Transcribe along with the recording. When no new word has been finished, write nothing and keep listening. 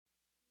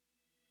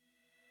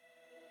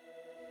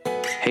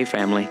Hey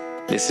family,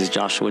 this is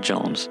Joshua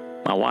Jones.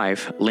 My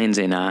wife,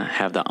 Lindsay, and I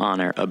have the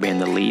honor of being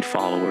the lead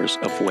followers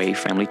of Way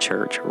Family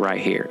Church right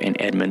here in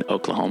Edmond,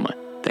 Oklahoma.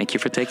 Thank you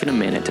for taking a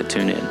minute to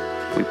tune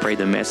in. We pray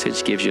the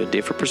message gives you a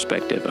different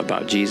perspective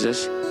about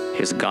Jesus,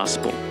 His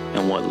gospel,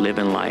 and what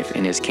living life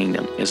in His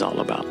kingdom is all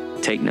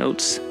about. Take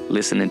notes,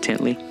 listen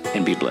intently,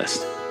 and be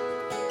blessed.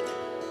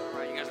 All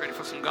right, you guys ready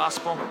for some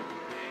gospel?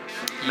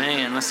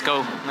 Man, let's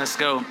go. Let's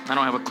go. I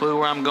don't have a clue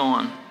where I'm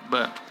going,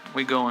 but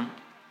we going.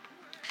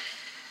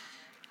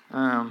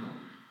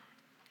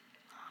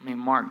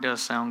 Mark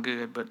does sound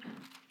good, but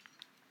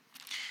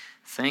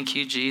thank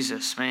you,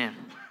 Jesus, man.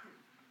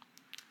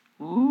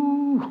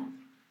 Ooh.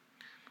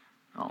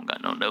 I don't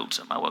got no notes.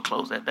 I might well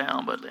close that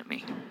down, but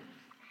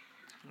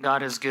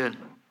God is good.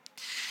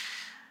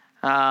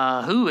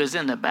 Who is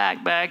in the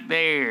back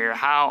there?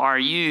 How are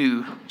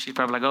you? She's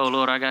probably like, oh,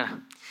 Lord,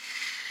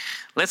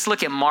 Let's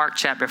look at Mark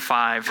chapter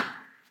 5.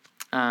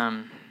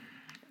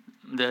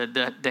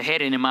 The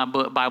heading in my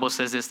Bible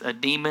says this: a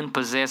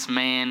demon-possessed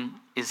man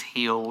is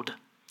healed.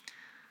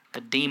 A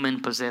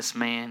demon-possessed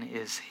man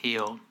is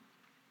healed.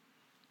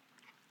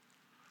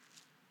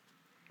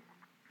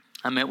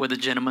 I met with a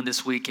gentleman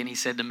this week, and he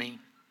said to me,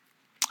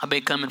 I've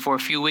been coming for a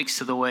few weeks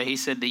to the way. He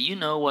said, do you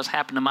know what's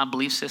happened to my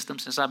belief system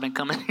since I've been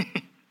coming?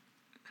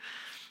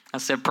 I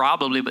said,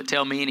 probably, but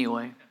tell me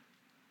anyway.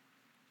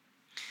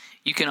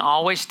 You can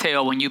always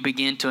tell when you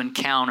begin to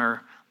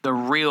encounter the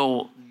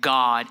real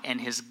God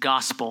and His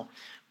gospel,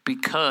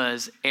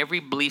 because every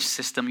belief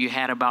system you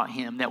had about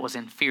Him that was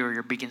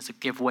inferior begins to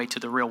give way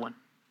to the real one.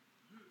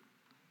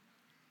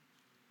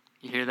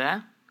 You hear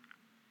that?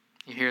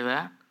 You hear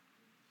that?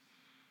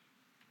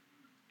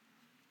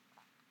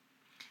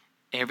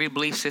 Every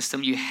belief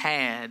system you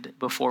had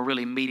before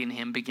really meeting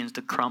Him begins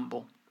to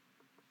crumble.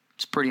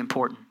 It's pretty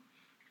important.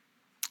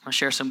 I'll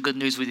share some good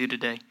news with you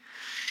today.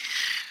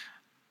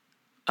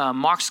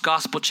 Mark's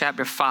Gospel,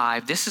 chapter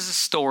 5. This is a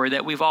story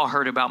that we've all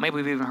heard about. Maybe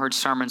we've even heard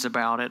sermons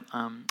about it.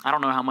 I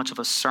don't know how much of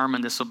a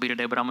sermon this will be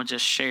today, but I'm going to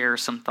just share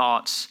some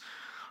thoughts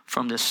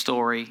from this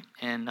story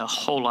and a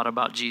whole lot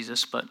about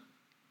Jesus. But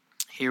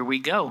here we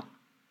go.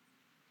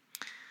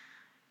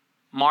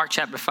 Mark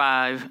chapter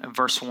 5,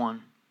 verse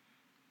 1.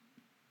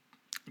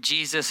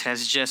 Jesus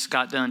has just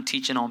got done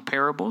teaching on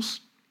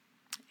parables,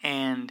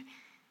 and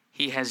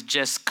He has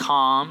just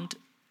calmed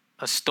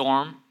a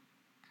storm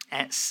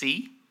at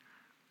sea.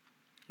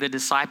 The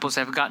disciples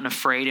have gotten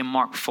afraid in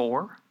Mark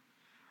 4.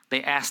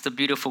 They asked the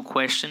beautiful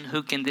question,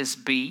 who can this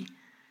be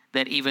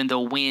that even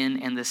the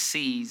wind and the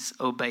seas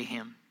obey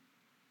Him?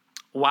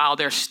 While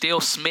they're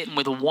still smitten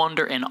with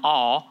wonder and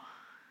awe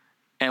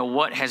at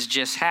what has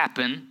just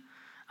happened,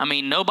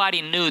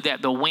 nobody knew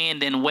that the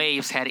wind and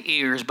waves had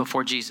ears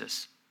before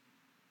Jesus.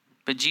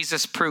 But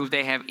Jesus proved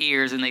they have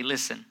ears and they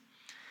listen.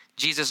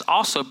 Jesus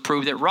also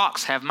proved that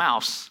rocks have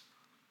mouths.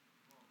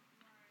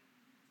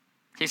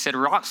 He said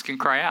rocks can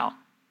cry out.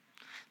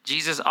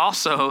 Jesus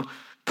also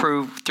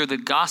proved through the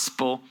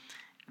gospel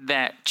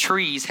that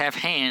trees have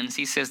hands.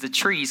 He says the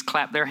trees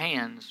clap their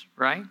hands,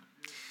 right?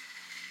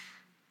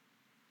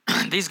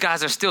 These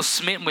guys are still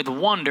smitten with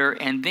wonder,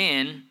 and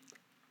then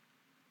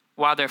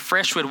while they're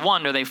fresh with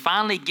wonder, they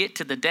finally get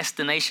to the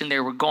destination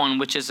they were going,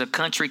 which is a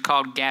country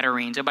called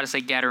Gadarenes. Everybody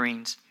say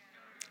Gadarenes.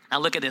 Now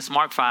look at this,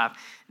 Mark 5.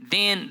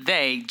 Then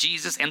they,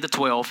 Jesus and the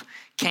 12,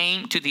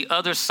 came to the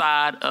other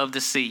side of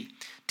the sea,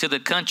 to the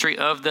country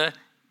of the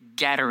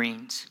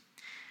Gadarenes.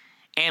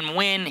 And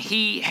when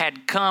He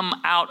had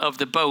come out of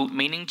the boat,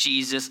 meaning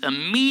Jesus,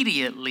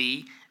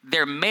 immediately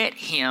there met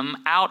Him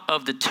out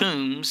of the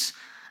tombs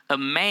a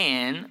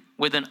man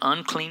with an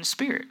unclean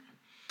spirit.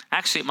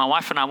 Actually, my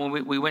wife and I, when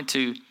we went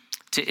to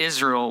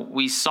Israel,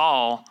 we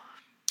saw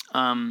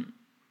some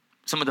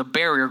of the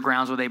burial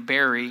grounds where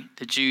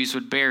the Jews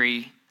would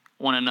bury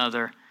one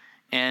another.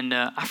 And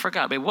I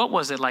forgot, but what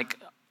was it like?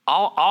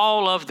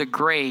 All of the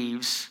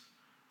graves,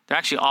 they're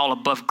actually all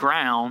above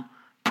ground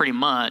pretty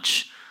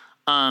much.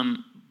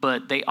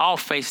 But they all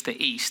face the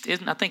east.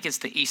 I think it's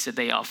the east that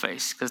they all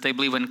face, because they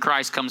believe when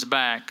Christ comes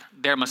back,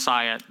 their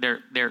Messiah,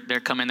 they're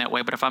coming that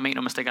way. But if I make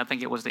no mistake, I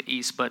think it was the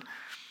east.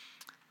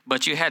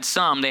 But you had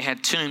they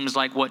had tombs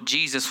like what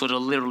Jesus would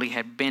have literally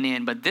had been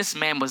in. But this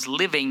man was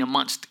living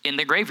in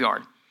the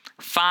graveyard,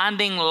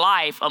 finding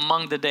life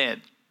among the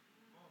dead,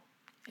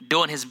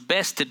 doing his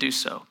best to do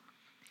so.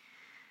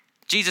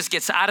 Jesus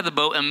gets out of the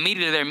boat.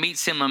 Immediately there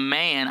meets him a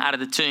man out of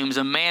the tombs,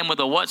 a man with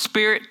a what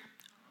spirit?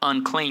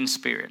 Unclean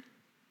spirit.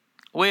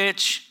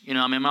 Which,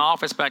 I'm in my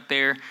office back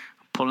there,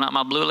 pulling out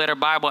my Blue Letter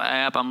Bible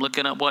app. I'm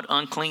looking up what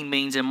unclean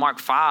means in Mark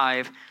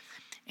 5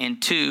 and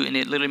 2. And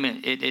it literally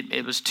meant,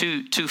 it was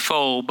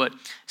twofold, but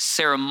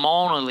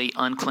ceremonially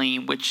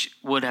unclean, which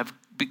would have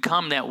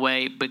become that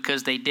way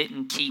because they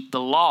didn't keep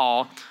the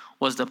law,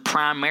 was the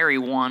primary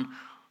one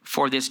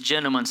for this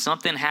gentleman.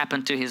 Something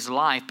happened to his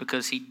life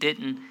because he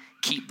didn't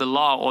keep the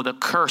law, or the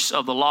curse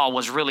of the law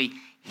was really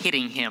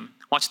hitting him.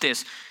 Watch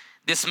this.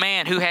 This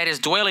man who had his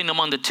dwelling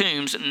among the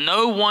tombs,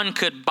 no one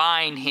could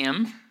bind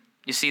him.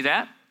 You see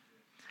that?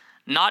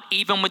 Not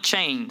even with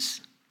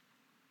chains.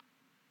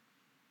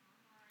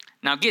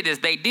 Now get this,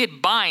 they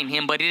did bind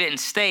him, but he didn't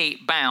stay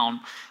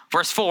bound.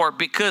 Verse 4,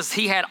 because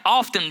he had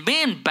often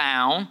been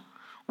bound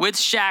with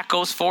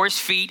shackles for his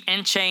feet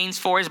and chains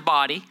for his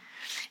body,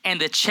 and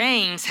the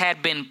chains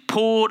had been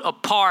pulled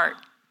apart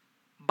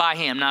by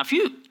him. Now,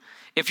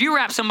 if you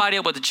wrap somebody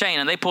up with a chain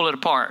and they pull it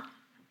apart,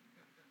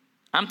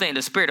 I'm thinking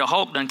the spirit of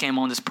hope done came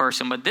on this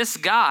person. But this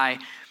guy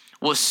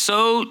was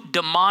so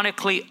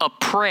demonically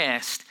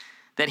oppressed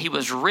that he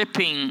was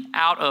ripping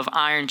out of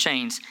iron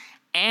chains.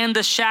 And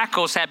the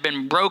shackles had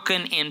been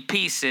broken in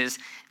pieces.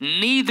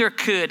 Neither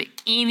could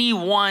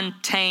anyone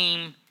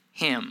tame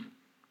him.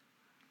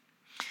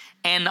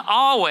 And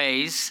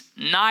always,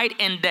 night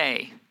and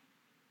day,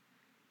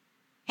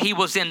 he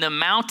was in the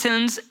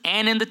mountains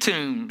and in the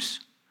tombs,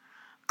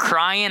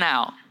 crying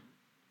out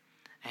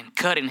and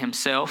cutting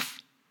himself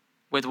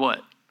with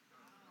what?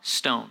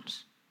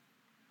 Stones.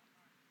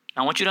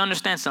 I want you to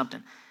understand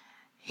something.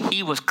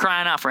 He was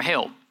crying out for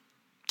help.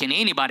 Can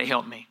anybody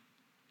help me?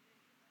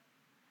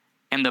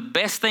 And the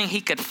best thing he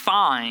could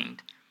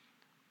find,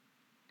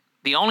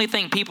 the only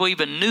thing people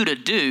even knew to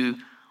do,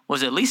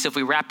 was at least if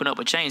we wrap it up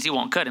with chains, he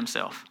won't cut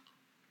himself.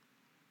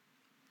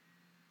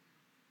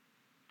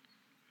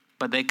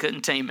 But they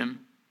couldn't tame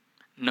him.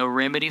 No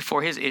remedy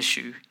for his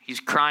issue. He's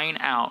crying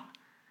out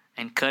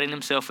and cutting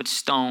himself with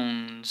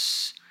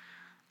stones,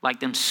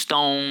 like them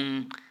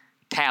stone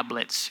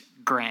tablets,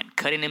 Grant.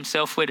 Cutting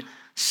himself with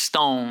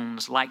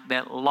stones, like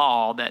that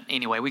law that,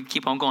 anyway, we can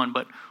keep on going.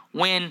 But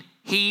when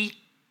he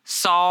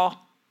saw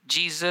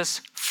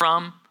Jesus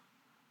from,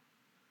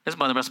 this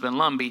mother must have been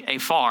Lumbee,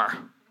 afar.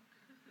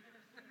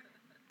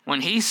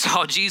 When he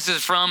saw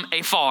Jesus from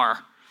afar,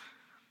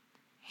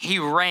 he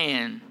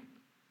ran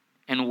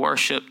and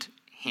worshiped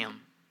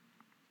him.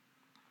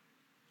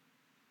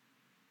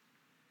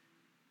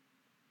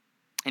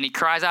 And he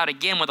cries out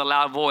again with a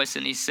loud voice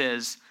and he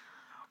says,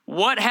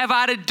 what have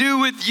I to do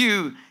with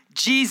you,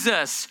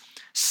 Jesus,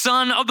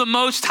 Son of the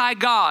Most High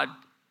God?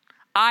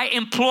 I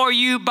implore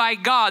you by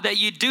God that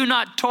you do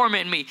not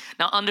torment me.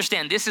 Now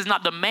understand, this is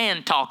not the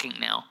man talking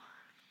now.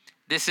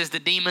 This is the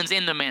demons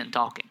in the man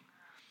talking.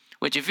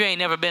 Which if you ain't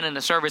never been in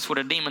a service where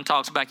a demon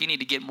talks back, you need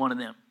to get one of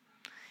them.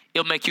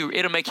 It'll make you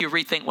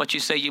rethink what you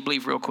say you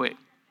believe real quick.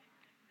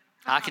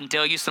 I can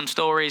tell you some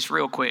stories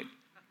real quick.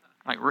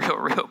 Like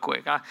real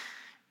quick.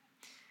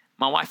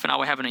 My wife and I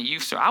were having a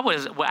youth service.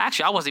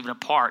 I wasn't even a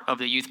part of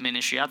the youth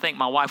ministry. I think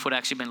my wife would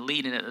actually been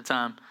leading at the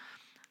time.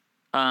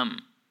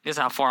 This is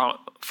how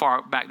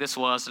far back this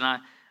was. And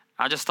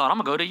I just thought, I'm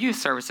going to go to youth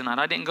service tonight.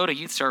 I didn't go to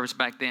youth service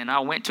back then. I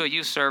went to a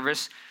youth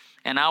service,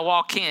 and I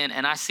walk in,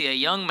 and I see a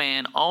young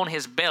man on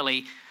his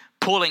belly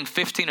pulling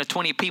 15 or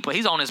 20 people.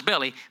 He's on his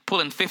belly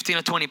pulling 15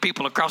 or 20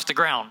 people across the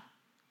ground.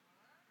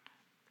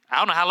 I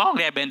don't know how long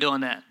they had been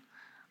doing that.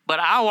 But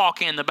I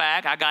walk in the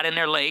back. I got in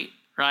there late,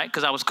 right,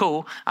 because I was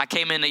cool. I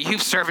came in the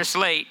youth service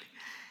late.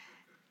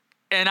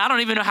 And I don't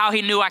even know how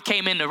he knew I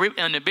came in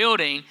the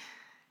building.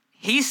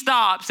 He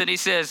stops and he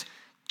says,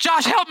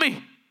 Josh, help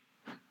me.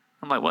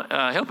 I'm like, what?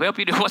 Help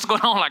you do what's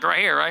going on? Like right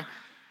here, right?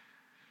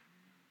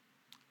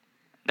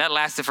 That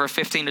lasted for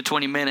 15 to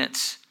 20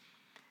 minutes.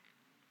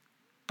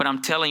 But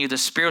I'm telling you, the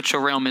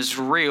spiritual realm is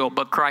real,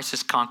 but Christ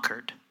has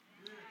conquered.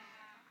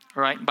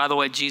 Right? By the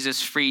way,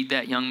 Jesus freed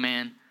that young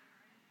man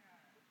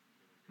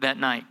that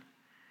night.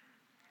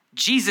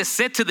 Jesus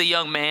said to the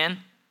young man,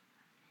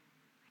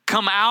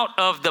 come out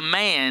of the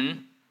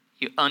man,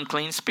 you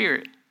unclean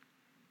spirit.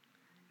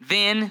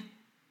 Then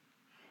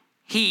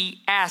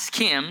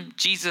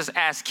Jesus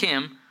asked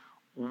him,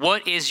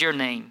 what is your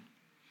name?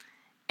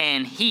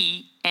 And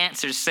he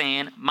answered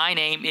saying, my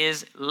name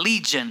is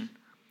Legion,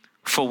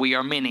 for we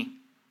are many.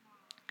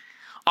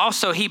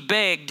 Also, he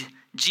begged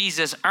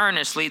Jesus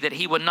earnestly that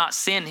he would not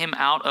send him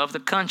out of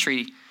the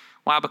country.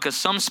 Why? Because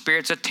some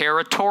spirits are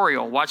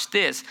territorial. Watch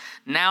this.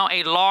 Now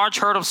a large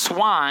herd of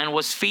swine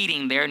was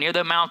feeding there near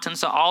the mountain.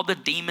 So all the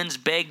demons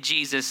begged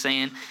Jesus,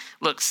 saying,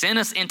 look, send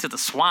us into the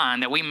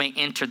swine that we may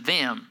enter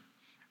them.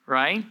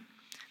 Right?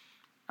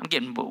 I'm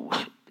getting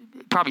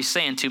probably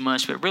saying too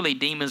much, but really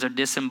demons are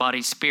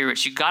disembodied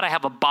spirits. You got to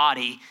have a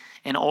body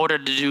in order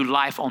to do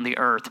life on the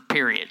earth,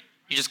 period.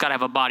 You just got to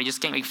have a body. You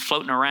just can't be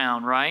floating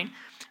around, right?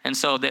 And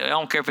so I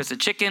don't care if it's a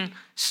chicken,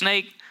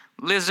 snake,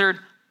 lizard,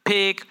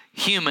 pig,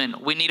 human.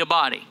 We need a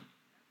body.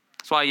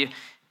 That's why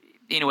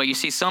you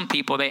see some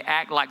people, they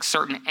act like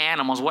certain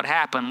animals. What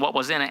happened? What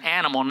was in an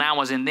animal now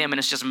was in them, and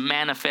it's just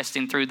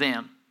manifesting through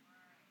them.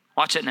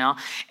 Watch it now.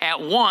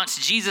 At once,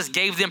 Jesus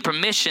gave them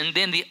permission.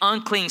 Then the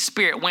unclean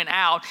spirit went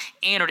out,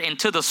 entered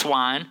into the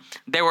swine.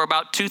 There were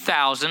about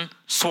 2,000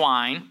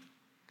 swine.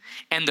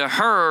 And the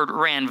herd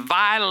ran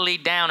violently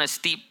down a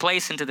steep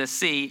place into the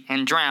sea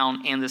and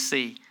drowned in the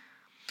sea.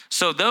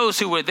 So those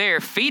who were there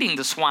feeding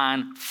the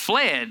swine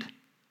fled.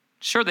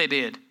 Sure they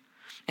did.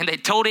 And they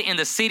told it in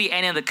the city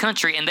and in the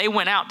country. And they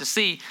went out to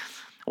see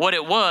what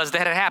it was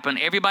that had happened.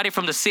 Everybody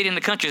from the city and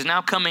the country is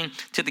now coming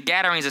to the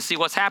gatherings to see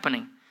what's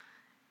happening.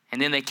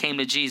 And then they came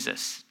to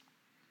Jesus.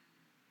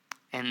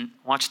 And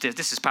watch this.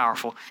 This is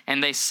powerful.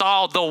 And they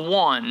saw the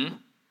one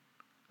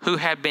who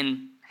had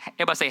been,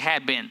 everybody say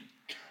had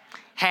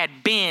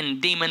had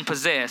been demon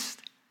possessed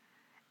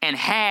and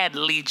had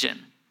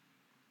legion.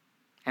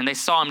 And they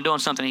saw him doing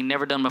something he'd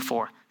never done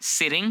before,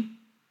 sitting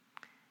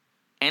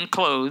and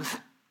clothed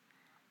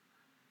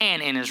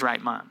and in his right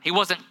mind. He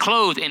wasn't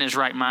clothed in his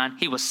right mind.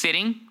 He was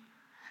sitting,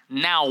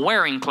 now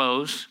wearing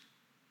clothes,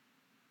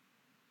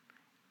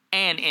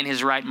 and in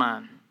his right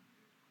mind.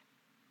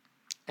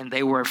 And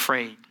they were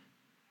afraid.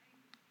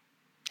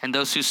 And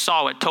those who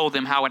saw it told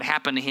them how it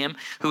happened to him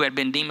who had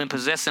been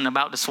demon-possessed and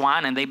about the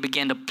swine, and they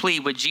began to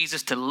plead with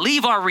Jesus to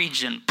leave our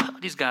region.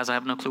 These guys, I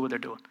have no clue what they're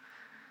doing.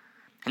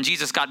 And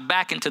Jesus got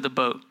back into the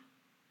boat.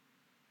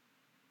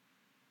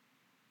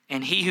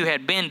 And he who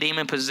had been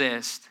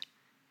demon-possessed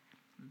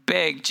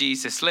begged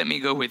Jesus, let me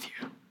go with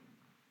you.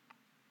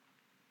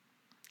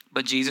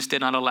 But Jesus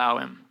did not allow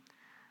him.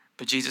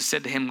 But Jesus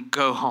said to him,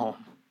 go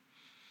home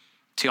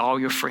to all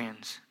your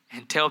friends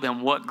and tell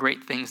them what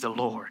great things the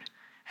Lord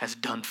has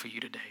done for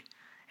you today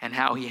and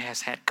how he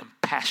has had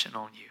compassion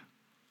on you.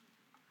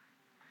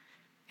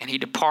 And he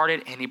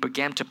departed and he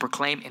began to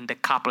proclaim in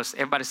Decapolis.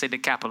 Everybody say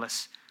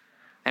Decapolis.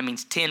 That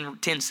means 10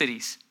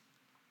 cities.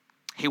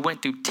 He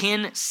went through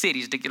 10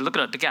 cities. Look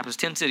it up, Decapolis,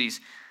 10 cities.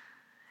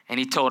 And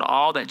he told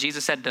all that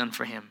Jesus had done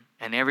for him.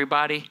 And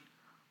everybody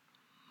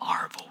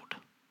marveled.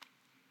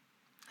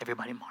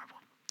 Everybody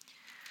marveled.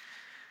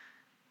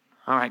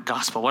 All right,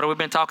 gospel. What have we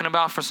been talking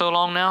about for so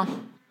long now?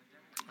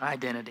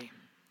 Identity.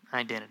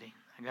 Identity.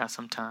 I got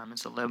some time.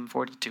 It's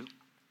 11:42.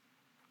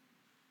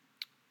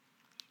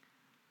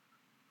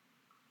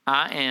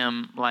 I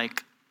am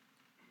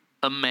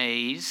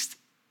amazed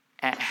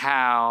at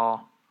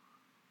how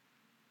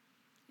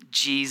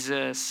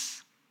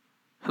Jesus,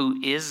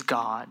 who is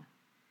God,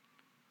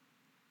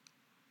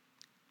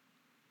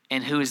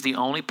 and who is the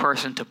only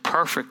person to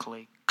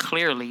perfectly,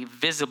 clearly,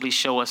 visibly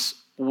show us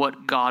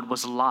what God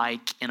was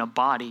like in a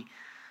body,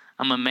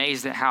 I'm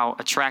amazed at how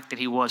attracted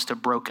he was to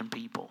broken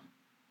people.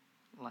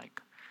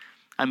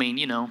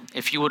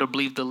 If you would have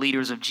believed the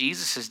leaders of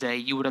Jesus' day,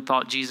 you would have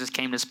thought Jesus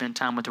came to spend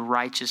time with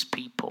righteous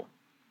people.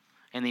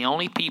 And the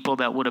only people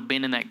that would have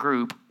been in that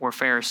group were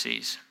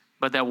Pharisees.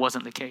 But that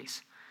wasn't the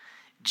case.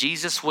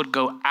 Jesus would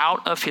go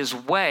out of his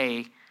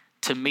way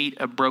to meet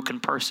a broken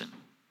person.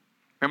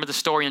 Remember the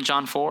story in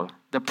John 4?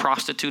 The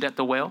prostitute at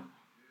the well?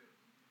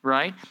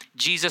 Right?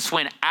 Jesus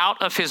went out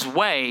of his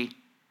way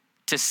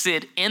to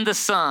sit in the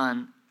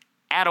sun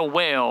at a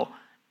well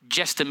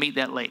just to meet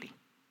that lady.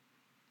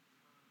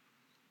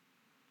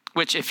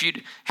 Which, if you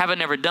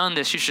haven't ever done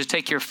this, you should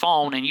take your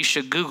phone and you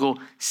should Google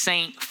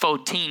Saint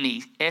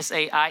Photini,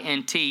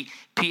 Saintphotini.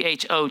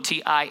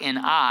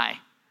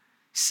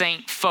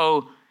 Saint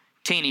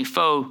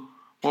Photini,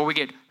 where we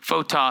get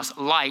photos,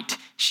 light.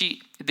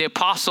 The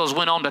apostles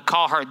went on to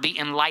call her the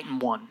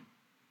enlightened one.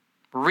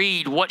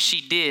 Read what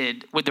she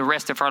did with the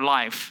rest of her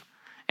life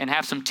and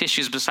have some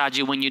tissues beside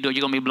you when you do it.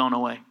 You're going to be blown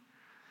away.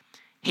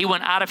 He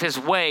went out of his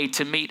way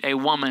to meet a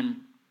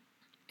woman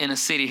in a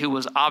city who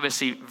was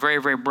obviously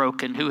very, very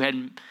broken, who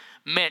had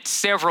met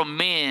several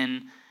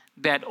men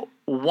that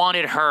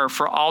wanted her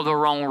for all the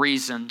wrong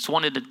reasons,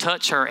 wanted to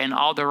touch her in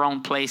all the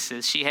wrong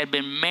places. She had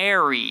been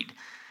married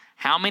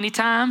how many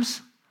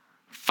times?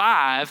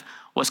 5,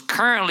 was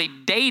currently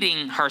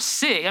dating her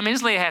 6th.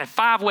 This lady had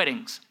 5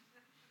 weddings.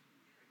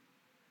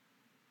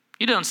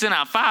 You done sent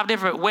out 5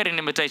 different wedding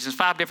invitations,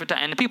 5 different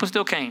times, and the people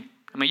still came.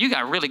 You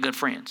got really good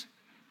friends,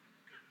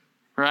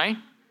 right?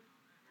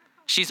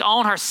 She's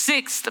on her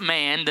 6th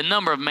man, the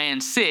number of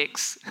man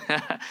 6,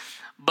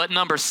 but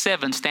number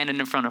 7 standing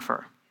in front of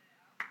her.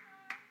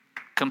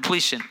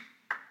 Completion,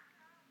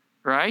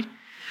 right?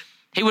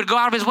 He would go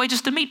out of his way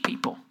just to meet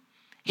people.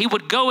 He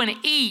would go and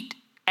eat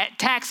at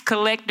tax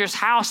collectors'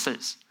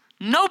 houses.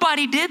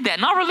 Nobody did that,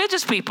 not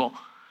religious people.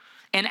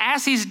 And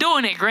as he's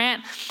doing it,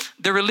 Grant,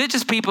 the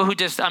religious people who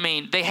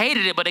they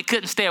hated it, but they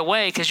couldn't stay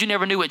away because you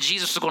never knew what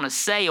Jesus was going to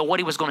say or what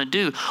he was going to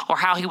do or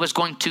how he was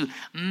going to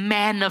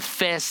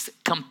manifest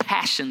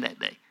compassion that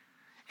day.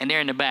 And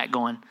they're in the back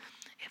going,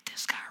 if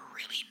this guy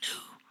really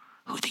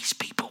knew who these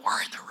people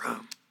were in the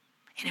room,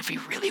 and if he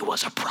really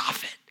was a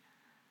prophet,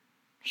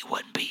 he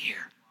wouldn't be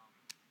here.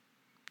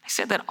 They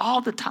said that all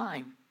the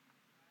time.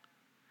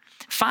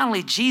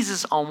 Finally,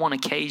 Jesus, on one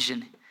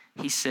occasion,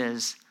 he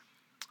says,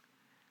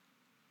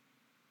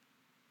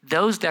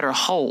 those that are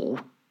whole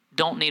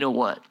don't need a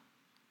what?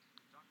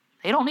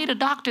 They don't need a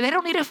doctor. They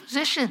don't need a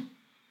physician.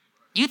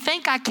 You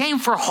think I came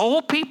for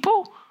whole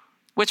people?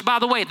 Which, by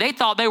the way, they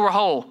thought they were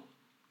whole.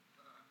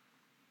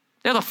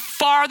 They're the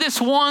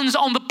farthest ones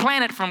on the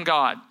planet from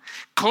God.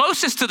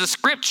 Closest to the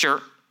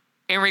scripture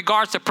in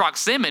regards to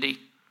proximity,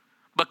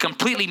 but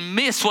completely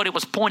miss what it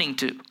was pointing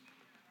to.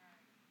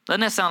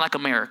 Doesn't that sound like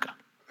America?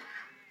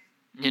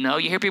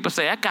 You hear people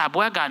say, that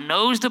guy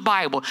knows the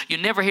Bible. You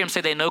never hear him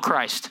say they know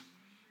Christ.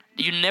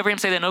 You never hear him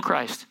say they know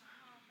Christ.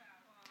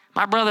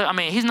 My brother,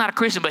 he's not a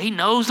Christian, but he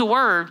knows the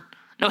word.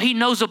 No, he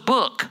knows a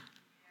book.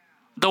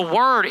 The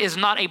word is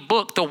not a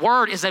book. The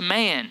word is a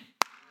man.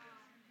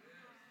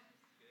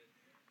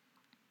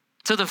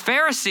 So the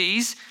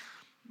Pharisees,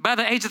 by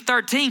the age of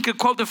 13, could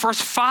quote the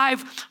first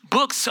 5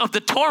 books of the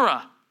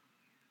Torah.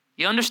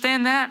 You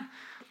understand that?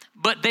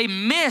 But they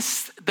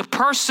miss the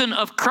person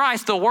of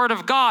Christ, the Word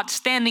of God,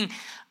 standing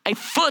a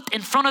foot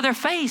in front of their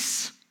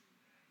face.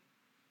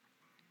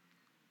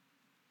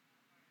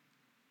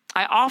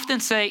 I often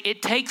say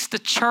it takes the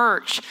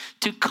church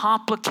to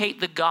complicate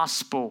the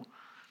gospel.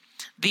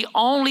 The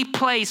only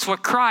place where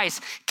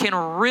Christ can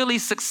really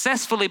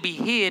successfully be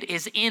hid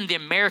is in the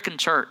American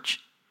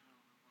church.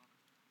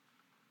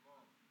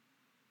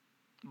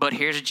 But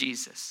here's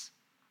Jesus.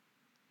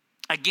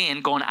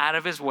 Again, going out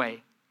of his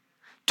way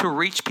to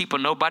reach people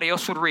nobody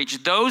else would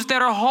reach. Those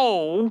that are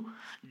whole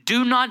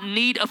do not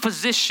need a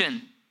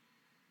physician.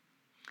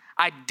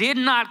 I did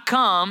not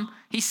come,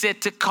 he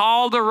said, to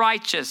call the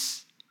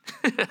righteous.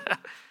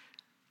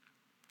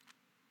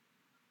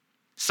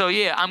 So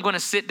yeah, I'm going to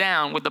sit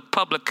down with the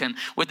publican,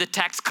 with the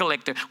tax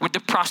collector, with the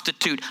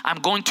prostitute.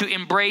 I'm going to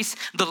embrace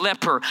the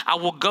leper. I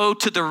will go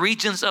to the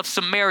regions of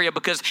Samaria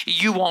because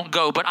you won't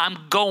go, but I'm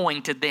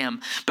going to them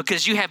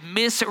because you have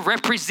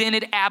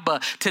misrepresented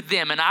Abba to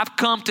them. And I've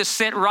come to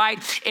set right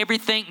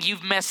everything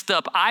you've messed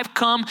up. I've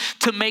come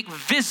to make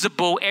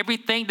visible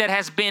everything that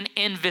has been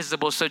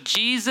invisible. So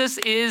Jesus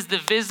is the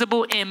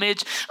visible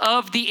image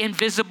of the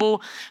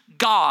invisible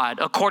God,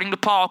 according to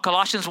Paul,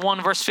 Colossians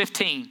 1 verse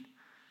 15.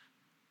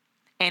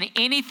 And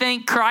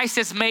anything Christ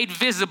has made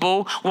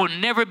visible will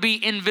never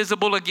be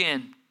invisible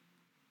again.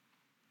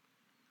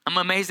 I'm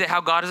amazed at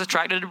how God is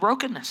attracted to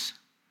brokenness.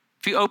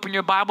 If you open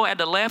your Bible at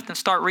the left and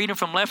start reading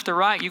from left to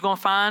right, you're going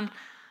to find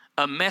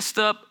a messed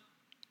up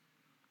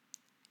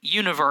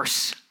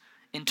universe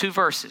in 2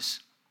 verses.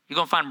 You're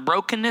going to find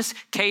brokenness,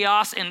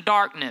 chaos, and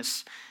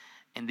darkness.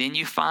 And then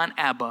you find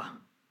Abba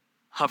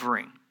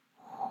hovering.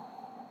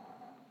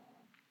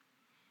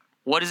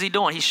 What is he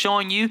doing? He's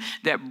showing you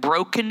that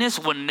brokenness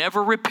will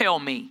never repel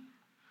me.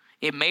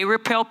 It may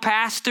repel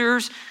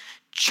pastors,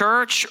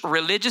 church,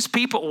 religious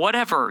people,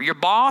 whatever, your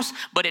boss,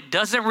 but it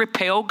doesn't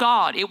repel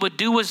God. It would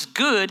do us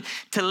good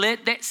to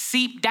let that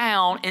seep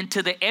down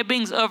into the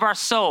ebbings of our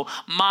soul.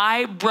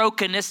 My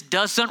brokenness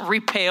doesn't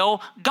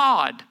repel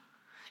God.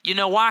 You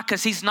know why?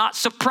 Because he's not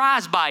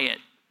surprised by it.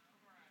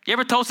 You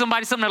ever told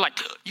somebody something, they're like,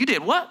 you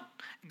did what?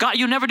 God,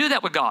 you never do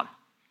that with God.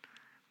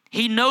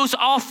 He knows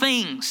all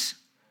things.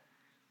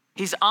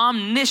 He's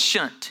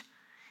omniscient.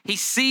 He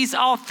sees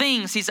all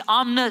things. He's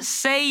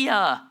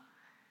omniscient.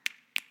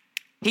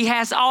 He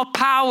has all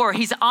power.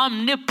 He's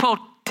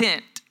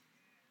omnipotent,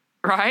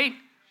 right?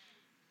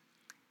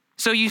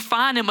 So you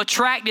find him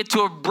attracted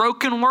to a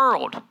broken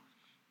world.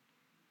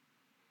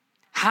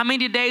 How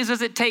many days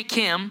does it take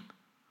him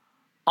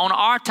on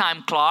our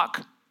time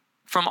clock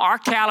from our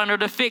calendar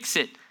to fix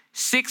it?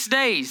 6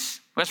 days.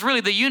 That's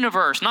really the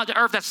universe, not the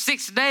earth. That's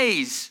 6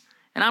 days.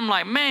 And I'm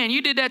like, man,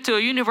 you did that to a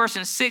universe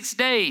in 6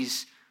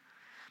 days.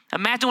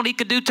 Imagine what he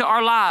could do to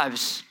our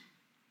lives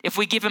if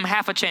we give him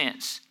half a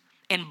chance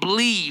and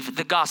believe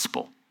the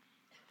gospel.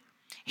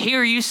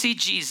 Here you see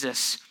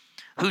Jesus,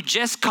 who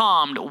just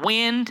calmed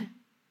wind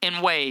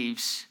and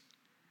waves.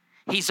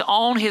 He's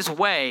on his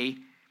way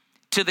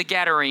to the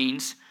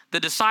Gadarenes.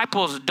 The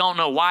disciples don't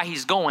know why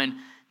he's going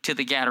to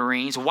the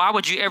Gadarenes. Why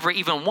would you ever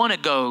even want to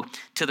go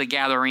to the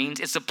Gadarenes?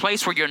 It's a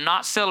place where you're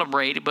not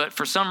celebrated, but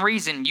for some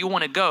reason you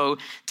want to go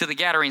to the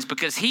Gadarenes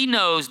because he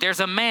knows there's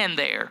a man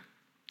there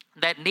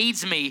that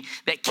needs me,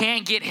 that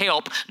can't get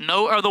help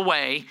no other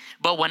way.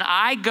 But when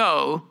I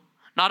go,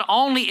 not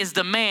only is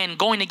the man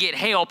going to get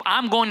help,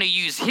 I'm going to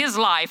use his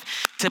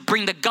life to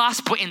bring the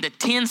gospel in the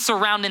 10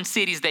 surrounding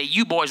cities that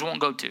you boys won't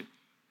go to.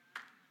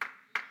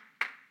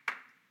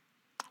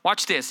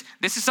 Watch this.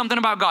 This is something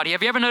about God.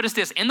 Have you ever noticed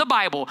this? In the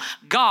Bible,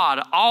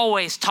 God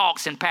always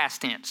talks in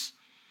past tense.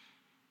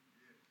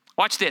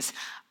 Watch this.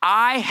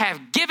 I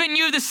have given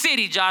you the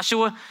city,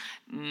 Joshua.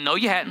 No,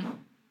 you hadn't.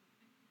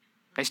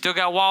 They still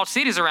got walled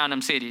cities around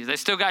them cities. They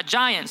still got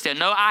giants there.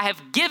 No, I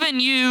have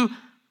given you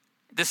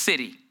the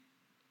city.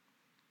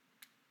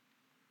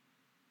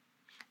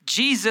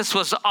 Jesus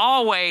was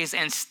always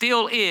and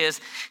still is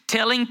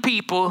telling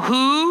people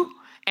who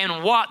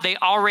and what they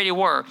already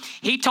were.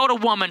 He told a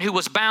woman who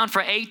was bound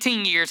for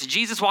 18 years,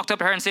 Jesus walked up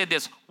to her and said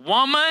this,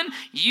 woman,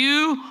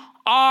 you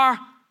are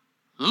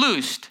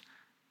loosed.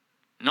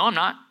 No, I'm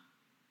not.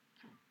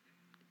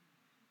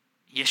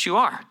 Yes, you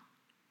are.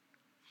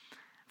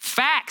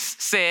 Facts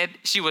said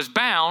she was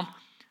bound.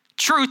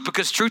 Truth,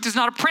 because truth is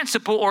not a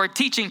principle or a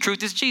teaching,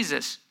 truth is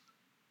Jesus.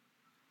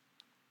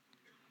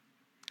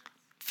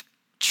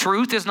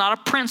 Truth is not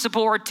a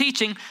principle or a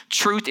teaching,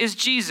 truth is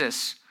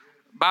Jesus.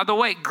 By the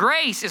way,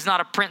 grace is not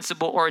a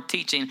principle or a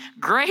teaching.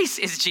 Grace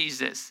is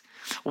Jesus.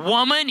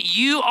 Woman,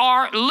 you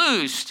are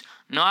loosed.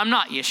 No, I'm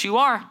not. Yes, you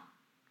are.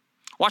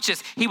 Watch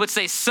this. He would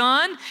say,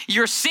 son,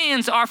 your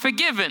sins are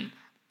forgiven.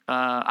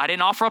 I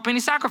didn't offer up any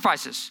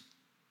sacrifices.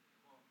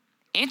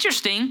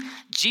 Interesting.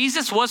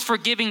 Jesus was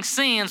forgiving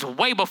sins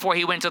way before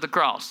he went to the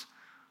cross.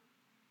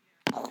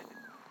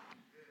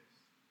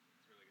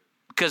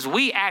 Because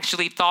we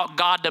actually thought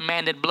God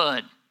demanded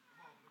blood.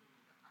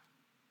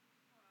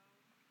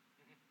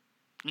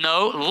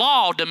 No,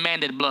 law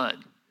demanded blood.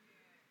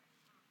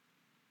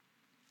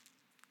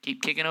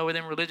 Keep kicking over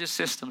them religious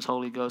systems,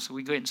 Holy Ghost.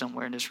 We're getting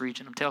somewhere in this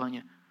region, I'm telling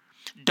you.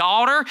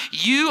 Daughter,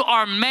 you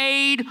are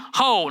made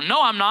whole.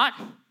 No, I'm not.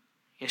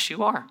 Yes,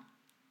 you are.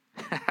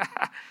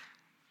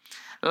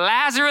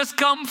 Lazarus,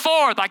 come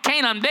forth. I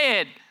can't, I'm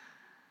dead.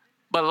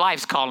 But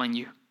life's calling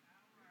you.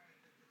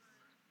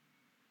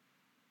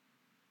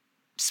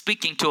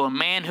 Speaking to a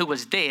man who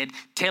was dead,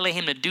 telling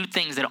him to do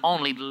things that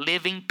only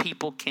living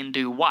people can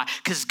do. Why?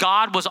 Because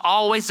God was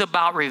always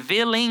about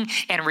revealing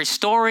and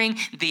restoring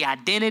the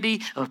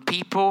identity of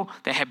people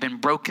that have been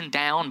broken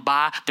down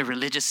by the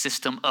religious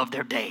system of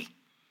their day.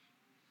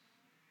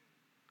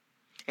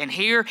 And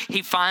here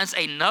he finds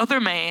another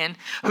man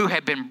who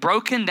had been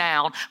broken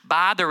down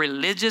by the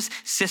religious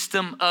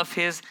system of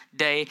his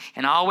day.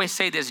 And I always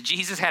say this,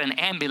 Jesus had an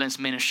ambulance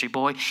ministry,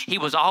 boy. He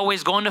was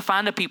always going to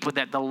find the people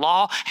that the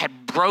law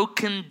had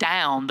broken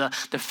down.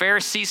 The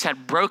Pharisees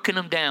had broken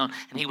them down.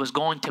 And he was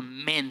going to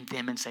mend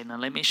them and say, now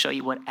let me show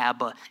you what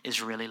Abba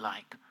is really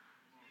like.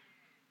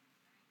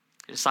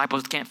 The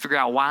disciples can't figure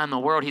out why in the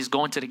world he's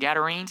going to the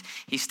Gadarenes.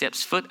 He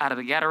steps foot out of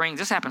the Gadarenes.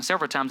 This happened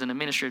several times in the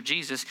ministry of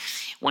Jesus.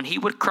 When he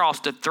would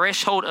cross the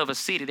threshold of a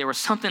city, there was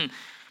something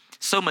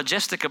so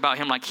majestic about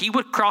him. Like he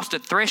would cross the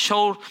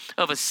threshold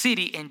of a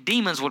city and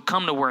demons would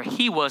come to where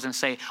he was and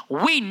say,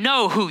 we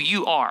know who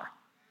you are.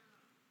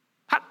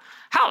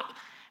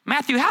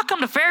 Matthew, how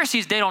come the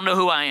Pharisees, they don't know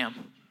who I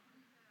am?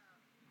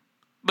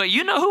 But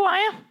you know who I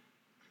am? Is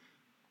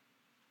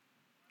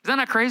that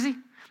not crazy?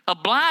 A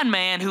blind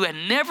man who had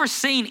never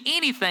seen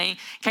anything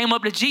came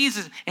up to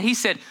Jesus and he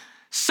said,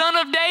 Son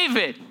of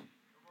David,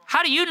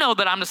 how do you know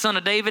that I'm the son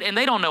of David? And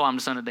they don't know I'm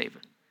the son of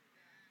David.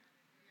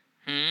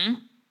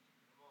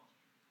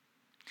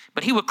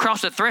 But he would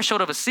cross the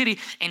threshold of a city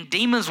and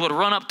demons would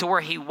run up to where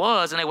he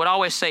was and they would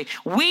always say,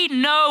 we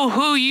know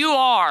who you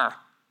are.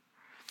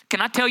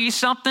 Can I tell you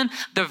something?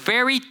 The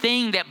very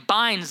thing that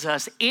binds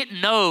us, it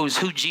knows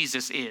who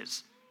Jesus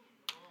is.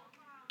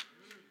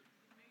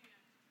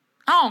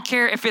 I don't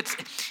care if it's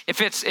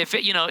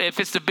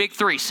the big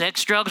three: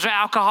 sex, drugs, or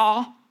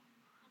alcohol,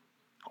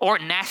 or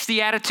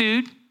nasty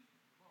attitude,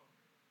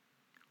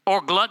 or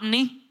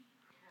gluttony,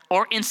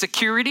 or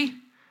insecurity.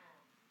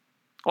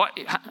 What?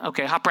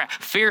 Okay,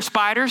 fear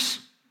spiders.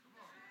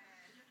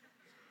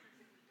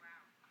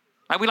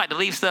 Like we like to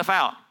leave stuff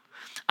out.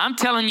 I'm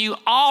telling you,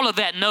 all of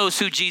that knows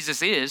who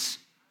Jesus is.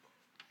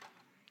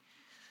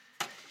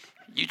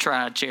 You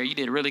tried, Chair. You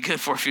did really good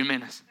for a few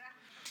minutes.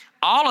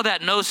 All of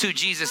that knows who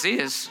Jesus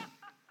is.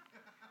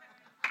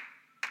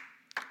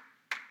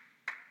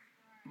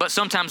 But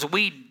sometimes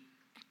we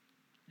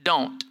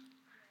don't.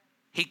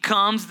 He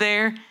comes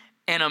there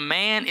and a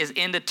man is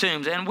in the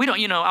tombs. And we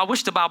don't, I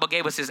wish the Bible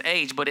gave us his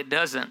age, but it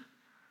doesn't.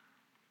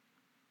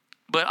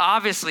 But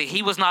obviously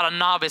he was not a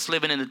novice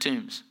living in the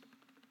tombs.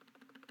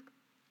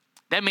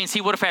 That means he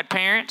would have had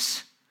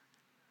parents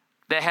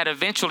that had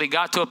eventually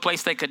got to a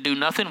place they could do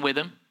nothing with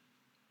him.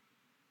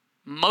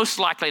 Most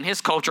likely in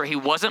his culture, he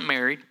wasn't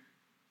married.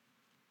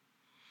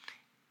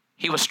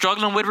 He was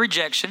struggling with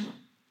rejection.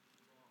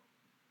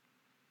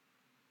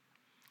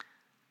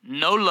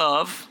 No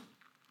love,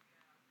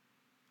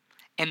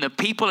 and the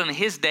people in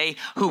his day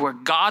who were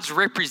God's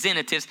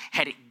representatives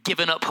had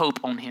given up hope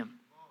on him.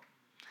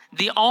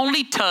 The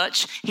only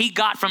touch he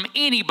got from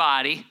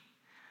anybody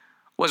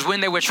was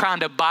when they were trying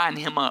to bind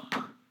him up.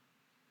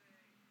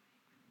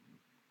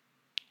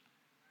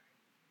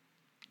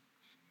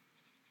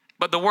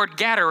 But the word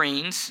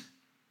Gadarenes,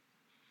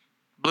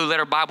 Blue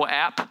Letter Bible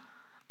app,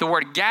 the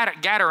word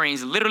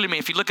Gadarenes literally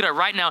means, if you look it up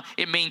right now,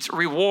 it means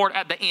reward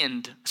at the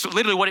end. So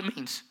literally what it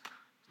means.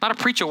 Not a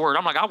preacher word.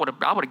 I'm like, I would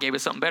have gave it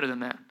something better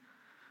than that.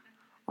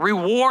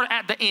 Reward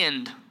at the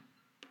end.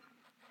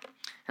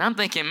 And I'm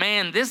thinking,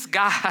 man, this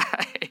guy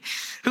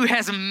who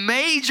has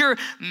major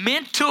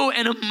mental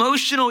and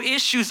emotional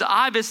issues,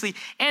 obviously,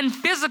 and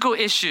physical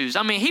issues.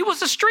 I mean, he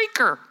was a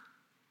streaker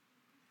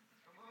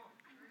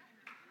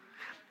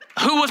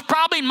who was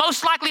probably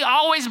most likely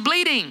always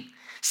bleeding,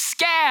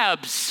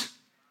 scabs.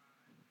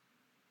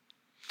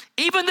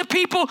 Even the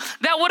people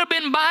that would have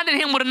been binding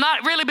him would have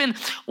not really been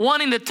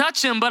wanting to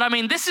touch him. But I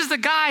mean, this is the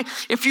guy,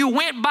 if you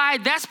went by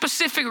that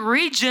specific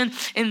region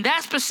in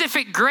that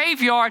specific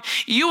graveyard,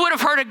 you would have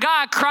heard a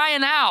guy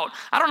crying out.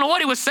 I don't know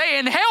what he was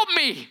saying. Help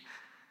me.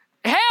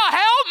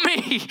 Help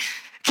me.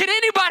 Can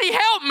anybody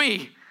help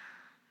me?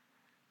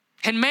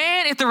 And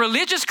man, if the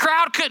religious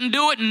crowd couldn't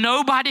do it,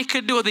 nobody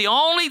could do it. The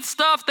only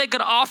stuff they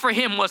could offer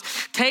him was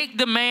take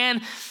the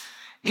man.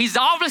 He's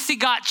obviously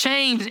got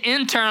chains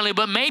internally,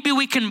 but maybe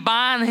we can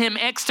bind him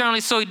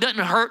externally so he doesn't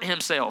hurt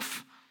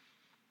himself.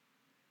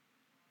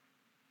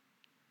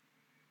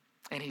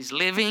 And he's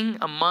living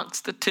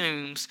amongst the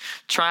tombs,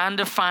 trying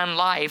to find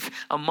life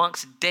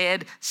amongst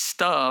dead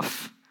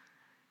stuff.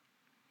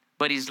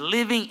 But he's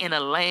living in a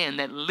land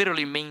that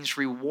literally means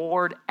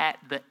reward at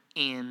the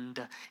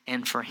end.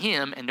 And for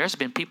him, and there's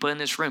been people in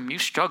this room, you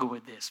struggle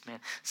with this, man.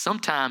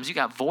 Sometimes you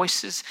got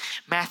voices,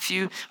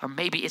 Matthew, or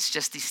maybe it's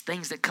just these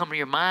things that come to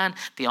your mind.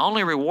 The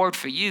only reward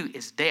for you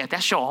is death.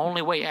 That's your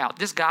only way out.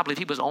 This guy believed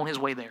he was on his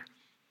way there.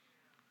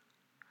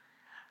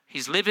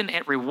 He's living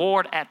at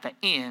reward at the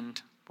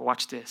end. But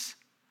watch this.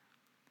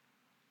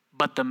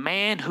 But the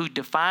man who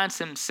defines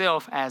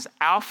himself as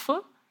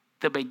Alpha,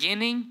 the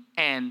beginning,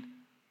 and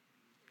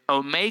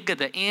Omega,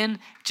 the end,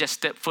 just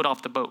stepped foot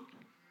off the boat.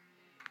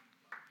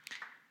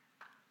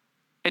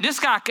 And this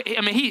guy,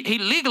 I mean, he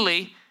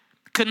legally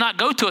could not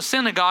go to a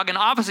synagogue, and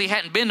obviously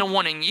hadn't been to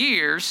one in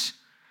years.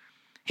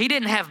 He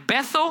didn't have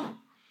Bethel,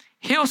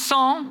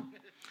 Hillsong,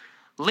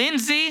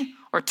 Lindsay,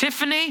 or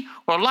Tiffany,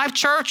 or Life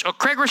Church, or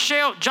Craig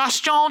Rochelle,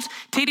 Josh Jones,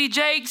 T.D.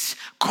 Jakes,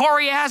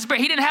 Corey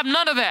Asbury. He didn't have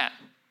none of that.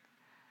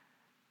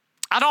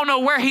 I don't know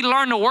where he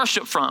learned to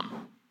worship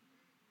from.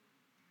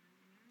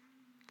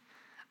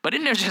 But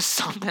isn't there just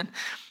something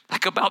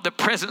like about the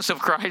presence of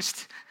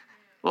Christ?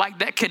 Like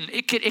that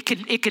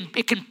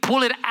it can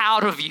pull it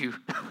out of you.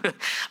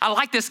 I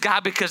like this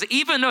guy because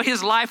even though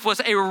his life was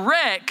a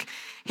wreck,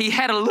 he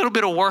had a little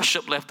bit of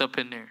worship left up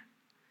in there.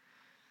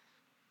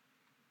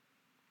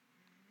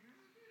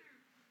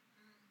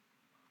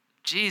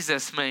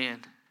 Jesus,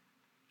 man.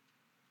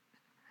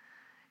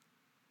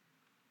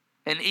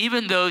 And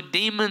even though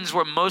demons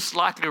were most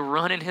likely to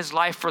run in his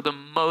life for the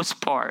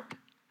most part,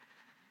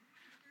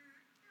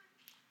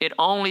 it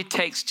only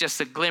takes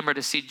just a glimmer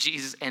to see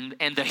Jesus and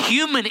the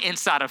human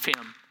inside of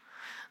him.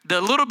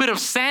 The little bit of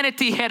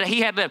sanity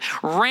he had left,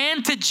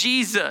 ran to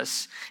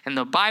Jesus. And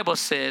the Bible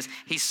says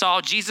he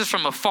saw Jesus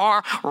from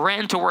afar,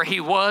 ran to where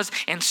he was,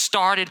 and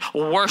started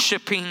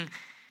worshiping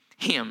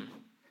him.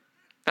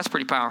 That's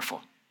pretty powerful.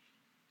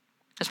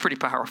 That's pretty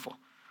powerful.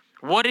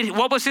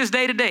 What was his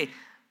day to day?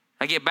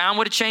 I get bound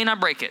with a chain, I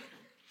break it.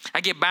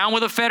 I get bound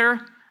with a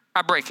fetter,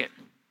 I break it.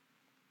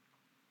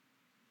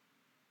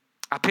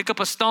 I pick up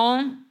a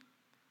stone.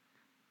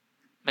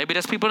 Maybe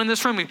there's people in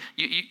this room,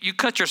 you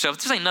cut yourself.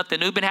 This ain't nothing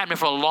new. It's been happening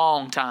for a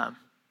long time.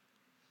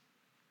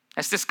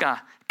 That's this guy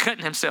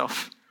cutting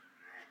himself,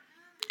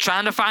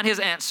 trying to find his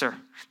answer.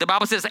 The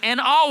Bible says, and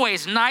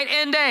always, night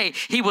and day,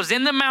 he was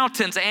in the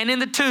mountains and in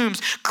the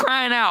tombs,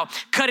 crying out,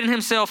 cutting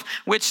himself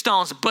with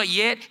stones. But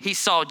yet he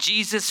saw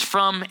Jesus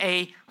from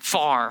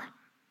afar.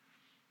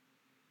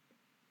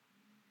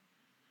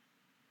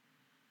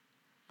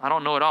 I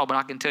don't know it all, but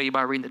I can tell you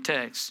by reading the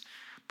text.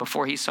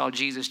 Before he saw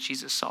Jesus,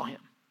 Jesus saw him.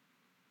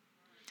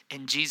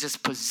 And Jesus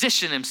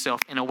positioned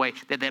himself in a way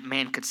that that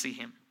man could see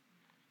him.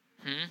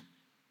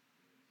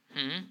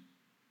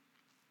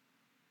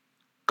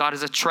 God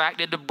is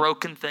attracted to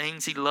broken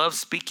things. He loves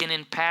speaking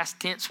in past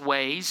tense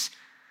ways.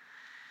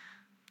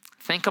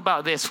 Think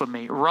about this with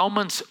me.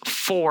 Romans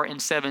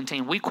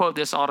 4:17. We quote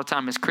this all the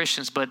time as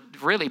Christians, but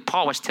really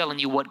Paul was telling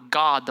you what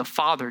God the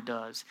Father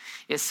does.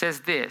 It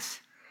says this.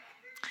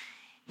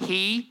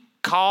 He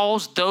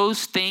calls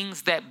those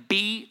things that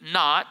be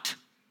not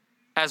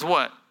as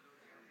what?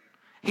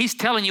 He's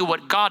telling you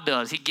what God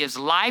does. He gives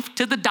life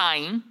to the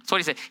dying. That's what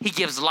he said. He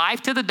gives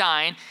life to the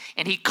dying,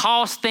 and he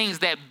calls things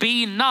that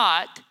be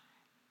not,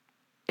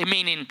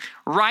 meaning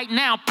right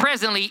now,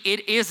 presently,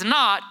 it is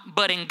not,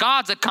 but in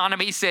God's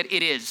economy, he said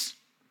it is.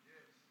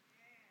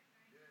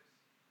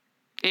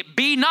 It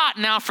be not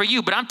now for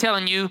you, but I'm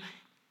telling you,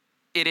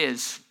 it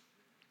is.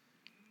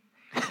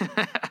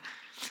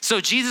 So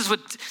Jesus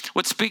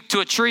would speak to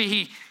a tree.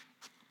 He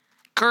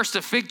cursed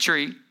a fig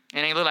tree,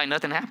 and it looked like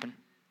nothing happened.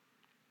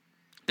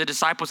 The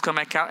disciples come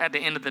back out at the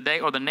end of the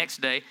day or the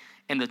next day,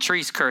 and the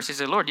tree's cursed. He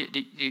said, Lord,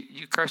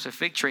 you cursed a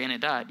fig tree and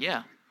it died.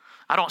 Yeah.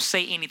 I don't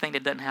say anything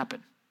that doesn't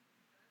happen.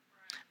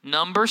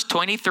 Numbers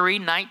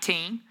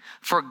 23:19.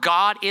 For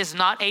God is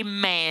not a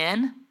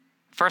man.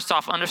 First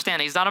off,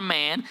 understand he's not a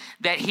man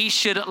that he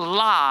should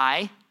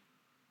lie,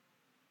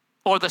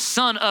 or the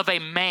son of a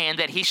man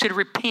that he should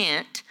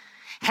repent.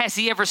 Has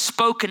he ever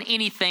spoken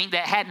anything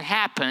that hadn't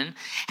happened?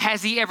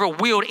 Has he ever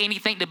willed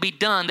anything to be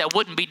done that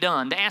wouldn't be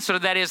done? The answer to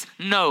that is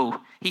no,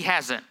 he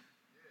hasn't.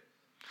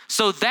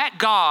 So that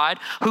God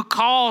who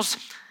calls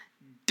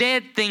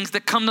dead things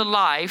that come to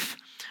life,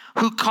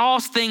 who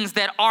calls things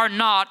that are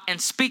not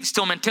and speaks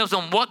to them and tells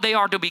them what they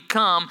are to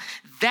become,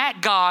 that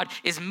God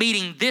is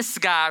meeting this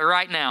guy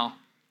right now.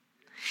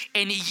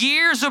 And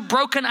years of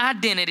broken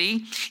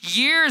identity,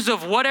 years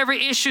of whatever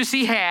issues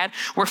he had,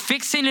 were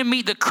fixing to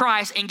meet the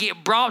Christ and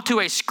get brought to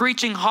a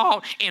screeching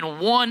halt in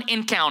one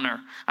encounter.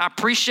 I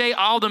appreciate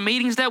all the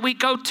meetings that we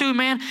go to,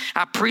 man.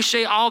 I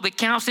appreciate all the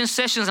counseling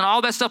sessions and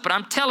all that stuff. But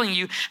I'm telling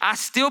you, I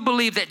still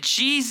believe that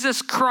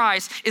Jesus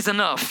Christ is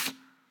enough.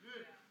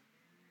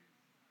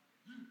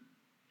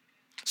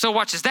 So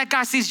watch this. That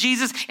guy sees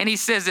Jesus and he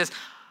says this.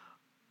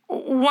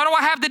 What do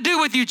I have to do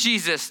with you,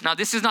 Jesus? Now,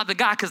 this is not the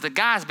guy, because the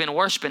guy's been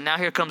worshiping. Now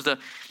here comes the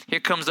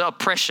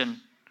oppression.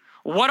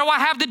 What do I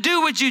have to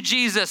do with you,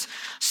 Jesus,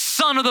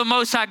 Son of the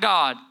Most High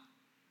God?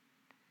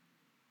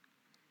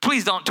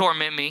 Please don't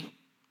torment me.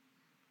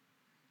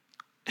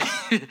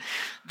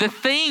 The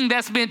thing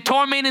that's been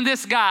tormenting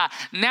this guy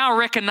now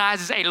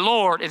recognizes a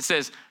Lord and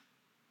says,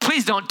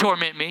 please don't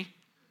torment me.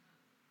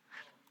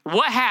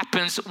 What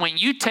happens when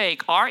you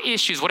take our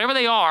issues, whatever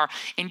they are,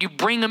 and you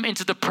bring them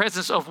into the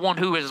presence of one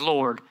who is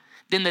Lord?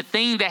 Then the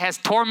thing that has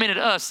tormented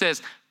us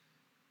says,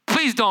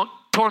 please don't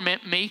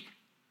torment me.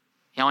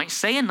 Y'all ain't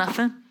saying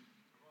nothing.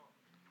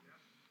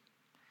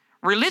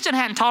 Religion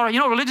hadn't taught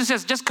her. Religion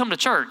says just come to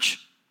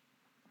church.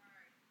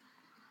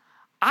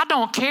 I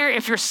don't care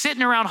if you're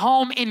sitting around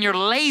home in your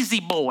lazy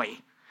boy.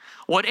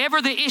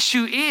 Whatever the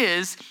issue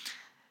is,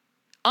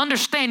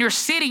 understand you're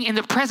sitting in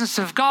the presence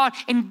of God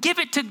and give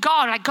it to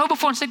God. Like go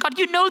before and say, God,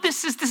 you know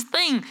this is this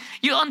thing.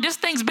 This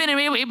thing's been in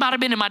me. It might have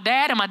been in my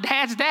dad and my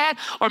dad's dad,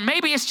 or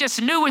maybe it's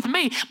just new with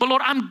me. But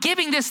Lord, I'm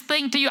giving this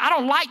thing to you. I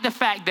don't like the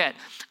fact that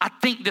I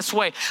think this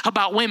way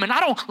about women. I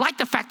don't like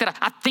the fact that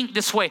I think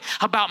this way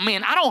about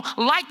men. I don't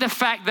like the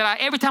fact that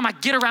every time I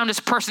get around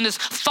this person, this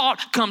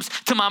thought comes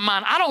to my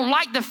mind. I don't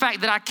like the fact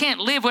that I can't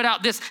live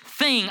without this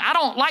thing. I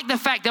don't like the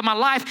fact that my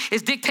life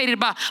is dictated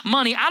by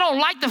money. I don't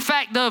like the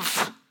fact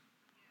of,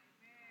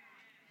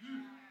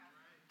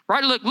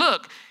 right?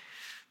 Look,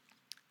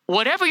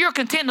 whatever you're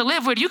content to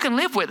live with, you can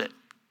live with it.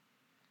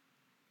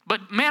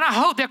 But man, I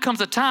hope there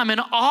comes a time in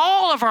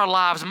all of our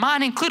lives,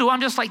 mine included, where I'm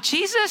just like,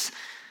 Jesus,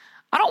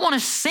 I don't want to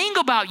sing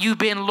about you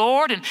being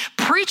Lord and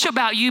preach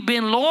about you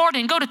being Lord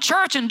and go to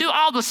church and do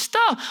all the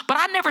stuff, but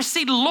I never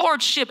see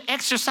lordship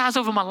exercise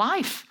over my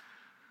life.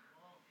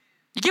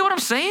 You get what I'm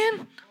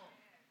saying?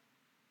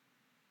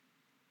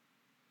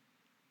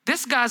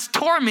 This guy's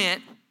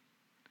torment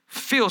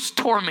feels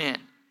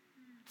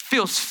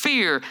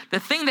fear. The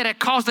thing that had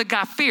caused the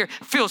guy fear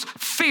feels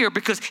fear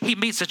because he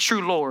meets a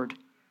true Lord.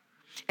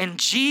 And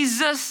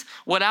Jesus,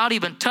 without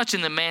even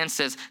touching the man,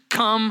 says,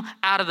 come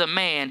out of the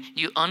man,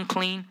 you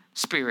unclean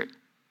spirit.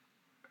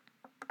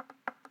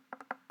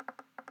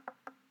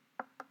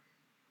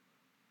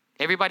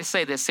 Everybody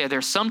say this. Say,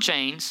 there's some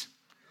chains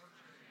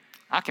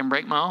I can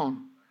break my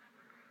own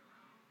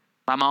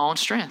by my own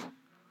strength.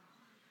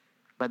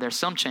 But there's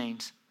some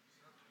chains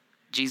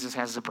Jesus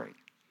has to break.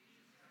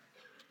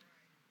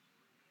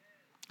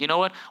 You know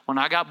what? When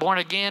I got born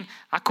again,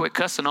 I quit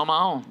cussing on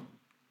my own.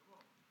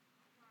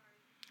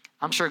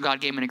 I'm sure God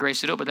gave me the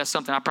grace to do it, but that's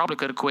something I probably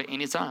could have quit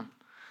anytime.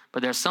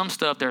 But there's some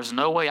stuff, there's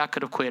no way I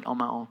could have quit on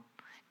my own.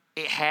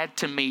 It had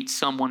to meet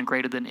someone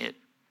greater than it.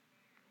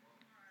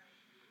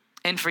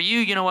 And for you,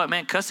 you know what,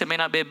 man, cussing may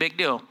not be a big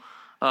deal.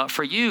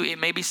 For you, it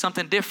may be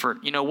something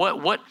different. You know,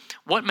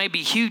 what may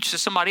be huge to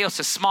somebody else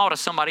is small to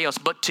somebody else.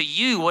 But to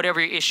you,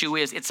 whatever your issue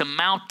is, it's a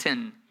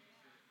mountain.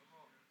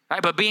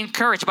 Right? But be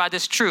encouraged by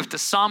this truth. The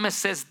psalmist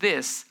says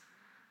this,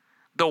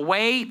 the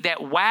way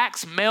that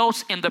wax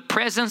melts in the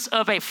presence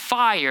of a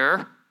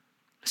fire.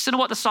 Listen to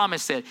what the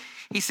psalmist said.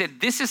 He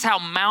said, this is how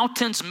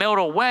mountains melt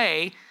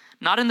away,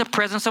 not in the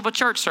presence of a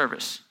church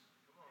service.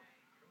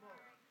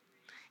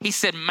 He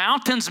said,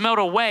 mountains melt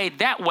away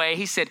that way.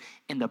 He said,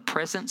 in the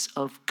presence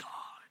of God.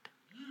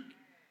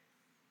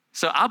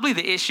 So I believe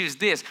the issue is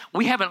this.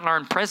 We haven't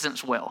learned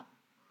presence well.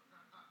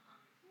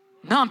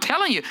 No, I'm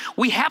telling you,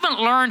 we haven't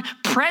learned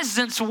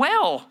presence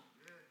well.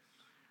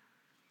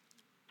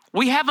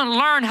 We haven't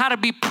learned how to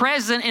be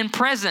present in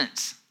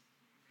presence.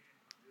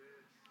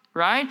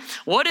 Right?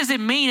 What does it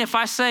mean if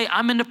I say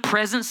I'm in the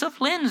presence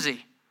of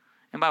Lindsay?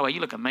 And by the way,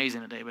 you look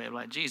amazing today, babe.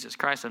 Like Jesus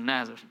Christ of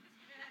Nazareth.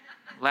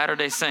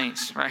 Latter-day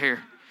Saints right here.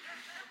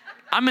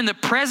 I'm in the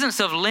presence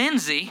of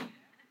Lindsay.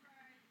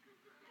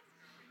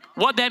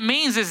 What that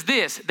means is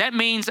this. That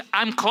means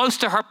I'm close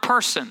to her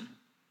person.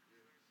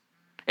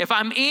 If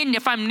I'm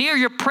near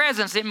your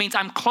presence, it means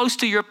I'm close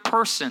to your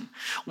person.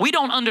 We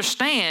don't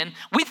understand.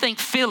 We think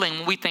feeling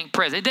when we think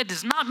present. That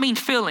does not mean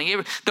feeling.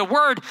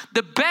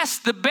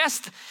 The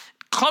best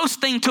close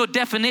thing to a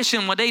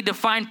definition when they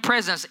define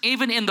presence,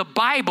 even in the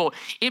Bible,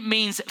 it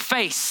means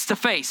face to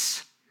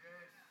face.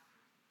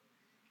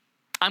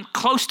 I'm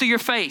close to your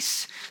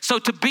face. So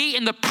to be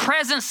in the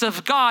presence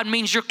of God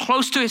means you're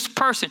close to his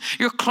person.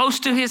 You're close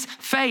to his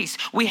face.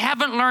 We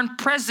haven't learned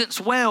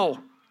presence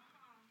well.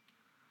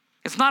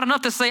 It's not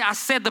enough to say, I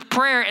said the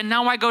prayer and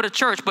now I go to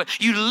church, but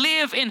you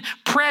live in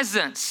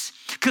presence.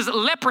 Because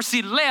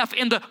leprosy left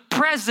in the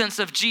presence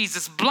of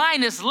Jesus.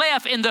 Blindness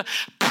left in the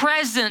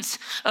presence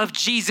of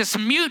Jesus.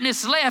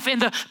 Muteness left in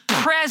the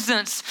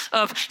presence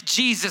of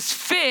Jesus.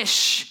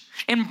 Fish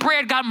and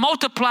bread got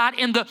multiplied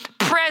in the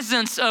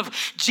presence of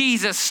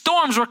Jesus.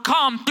 Storms were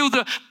calmed through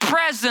the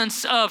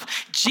presence of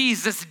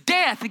Jesus.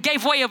 Death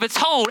gave way of its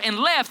hold and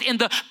left in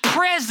the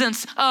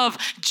presence of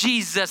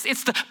Jesus.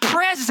 It's the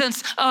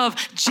presence of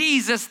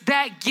Jesus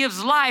that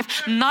gives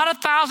life. Not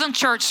 1,000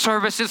 church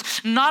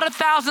services, not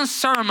 1,000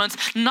 sermons,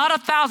 not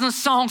 1,000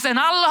 songs, and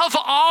I love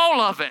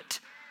all of it.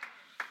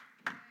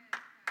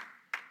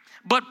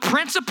 But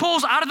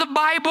principles out of the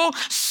Bible,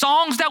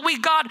 songs that we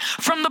got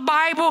from the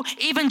Bible,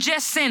 even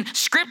just saying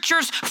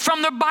scriptures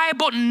from the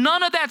Bible,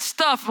 none of that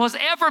stuff was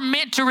ever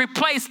meant to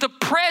replace the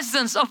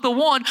presence of the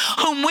one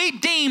whom we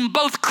deem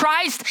both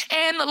Christ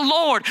and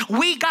Lord.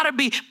 We got to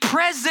be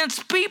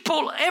presence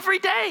people every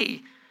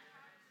day.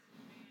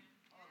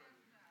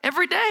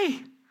 Every day.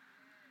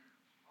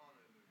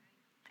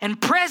 And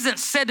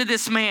presence said to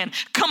this man,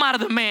 come out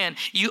of the man,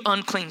 you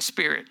unclean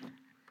spirit.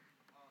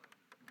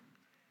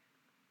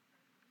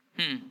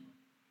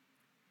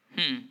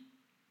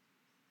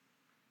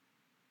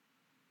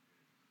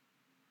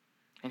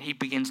 And he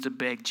begins to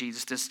beg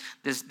Jesus.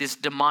 This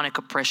demonic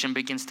oppression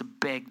begins to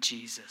beg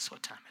Jesus.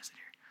 What time is it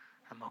here?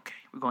 I'm okay.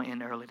 We're going to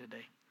end early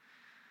today.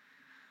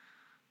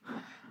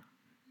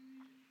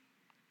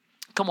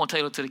 Come on,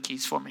 Taylor, to the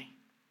keys for me.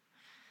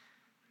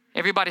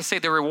 Everybody say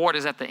the reward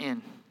is at the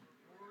end.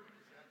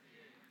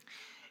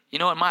 You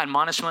know what my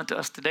admonishment to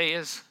us today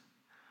is?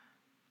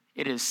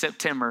 It is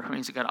September. It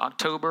means we got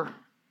October,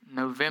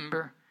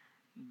 November,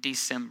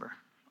 December.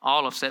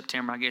 All of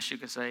September, I guess you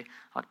could say.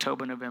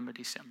 October, November,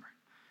 December.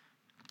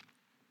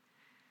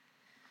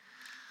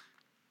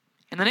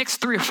 In the next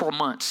 3 or 4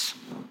 months,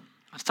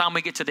 by the time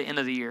we get to the end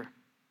of the year,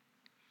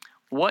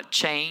 what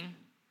chain,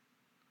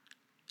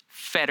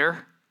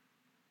 fetter,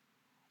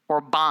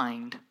 or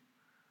bind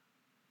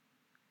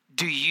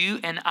do you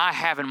and I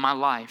have in my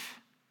life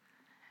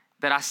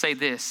that I say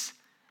this,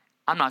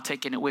 I'm not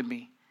taking it with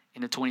me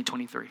into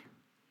 2023?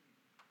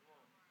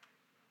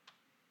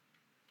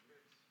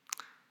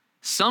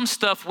 Some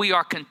stuff we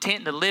are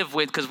content to live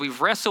with because we've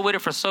wrestled with it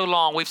for so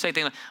long. We've said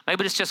things like,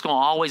 maybe it's just going to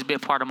always be a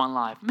part of my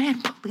life.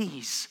 Man,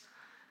 please.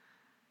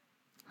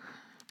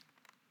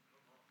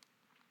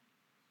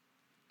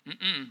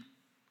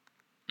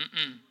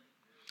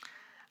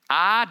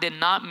 I did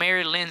not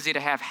marry Lindsay to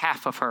have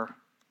half of her.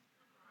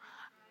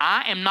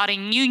 I am not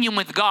in union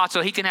with God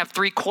so he can have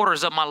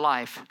 3/4 of my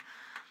life.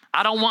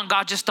 I don't want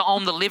God just to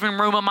own the living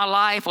room of my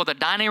life or the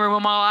dining room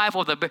of my life.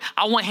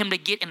 I want him to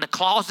get in the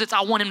closets.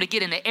 I want him to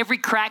get into every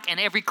crack and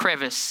every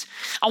crevice.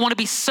 I want to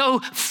be so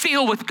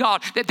filled with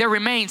God that there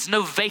remains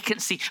no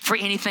vacancy for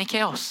anything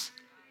else.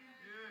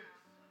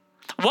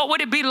 What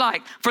would it be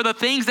like for the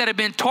things that have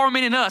been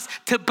tormenting us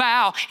to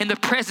bow in the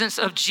presence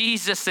of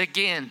Jesus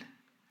again?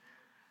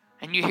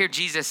 And you hear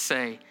Jesus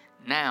say,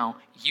 now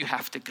you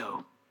have to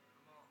go.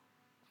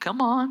 Come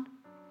on.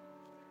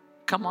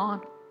 Come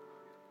on.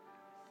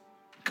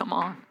 Come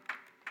on.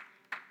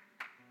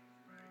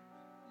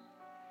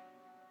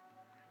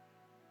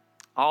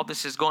 All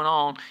this is going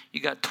on.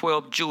 You got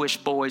 12 Jewish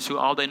boys who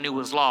all they knew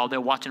was law.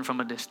 They're watching from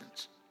a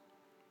distance.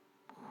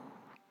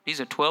 These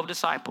are 12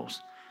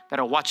 disciples that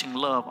are watching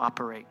love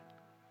operate.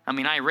 I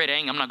mean, I read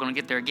it. I'm not going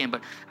to get there again,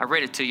 but I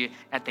read it to you.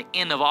 At the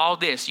end of all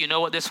this, you know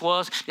what this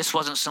was? This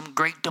wasn't some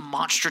great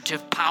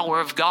demonstrative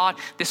power of God.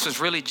 This was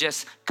really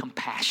just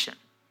compassion.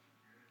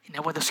 You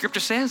know what the scripture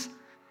says?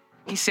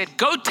 He said,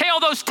 go tell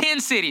those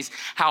 10 cities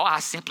how I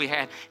simply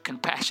had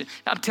compassion.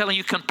 I'm telling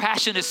you,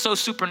 compassion is so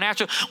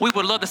supernatural. We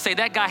would love to say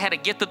that guy had a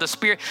gift of the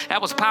Spirit.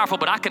 That was powerful,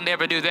 but I could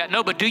never do that.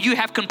 No, but do you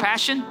have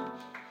compassion?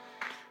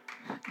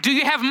 Do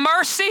you have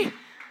mercy?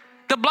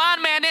 The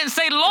blind man didn't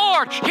say,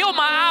 Lord, heal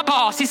my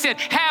eyeballs. He said,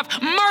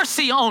 have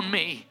mercy on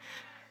me.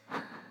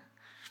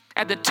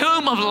 At the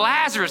tomb of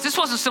Lazarus, this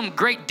wasn't some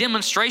great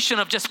demonstration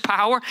of just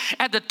power.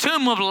 At the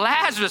tomb of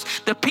Lazarus,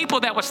 the people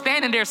that were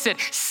standing there said,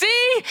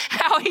 see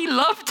how he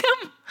loved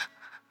him?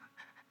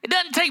 It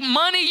doesn't take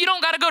money. You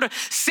don't got to go to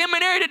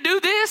seminary to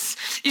do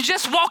this. You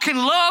just walk in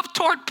love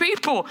toward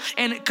people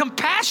and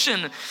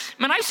compassion.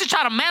 Man, I used to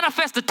try to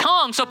manifest the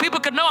tongue so people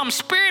could know I'm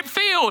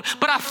spirit-filled,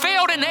 but I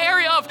failed in the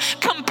area of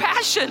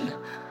compassion.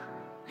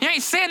 You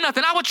ain't saying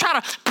nothing. I would try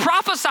to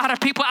prophesy to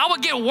people. I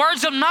would get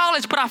words of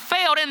knowledge, but I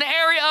failed in the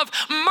area of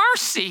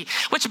mercy,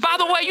 which, by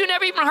the way, you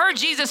never even heard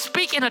Jesus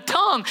speak in a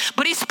tongue,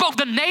 but he spoke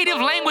the native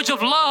language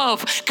of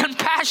love,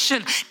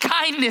 compassion,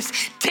 kindness,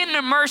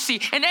 tender mercy,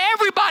 and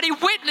everybody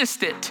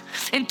witnessed it.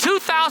 And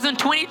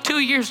 2022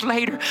 years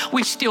later,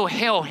 we still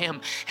hail him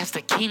as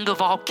the King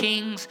of all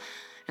kings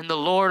and the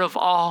Lord of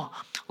all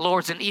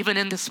lords. And even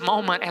in this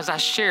moment, as I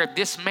shared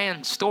this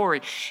man's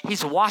story,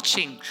 he's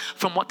watching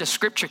from what the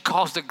scripture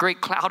calls the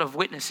great cloud of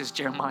witnesses.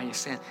 Jeremiah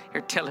said,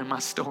 they're telling my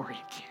story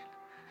again.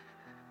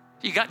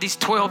 You got these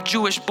 12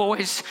 Jewish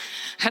boys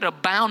that are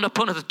bound up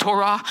under the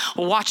Torah,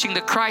 watching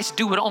the Christ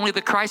do what only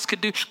the Christ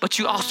could do. But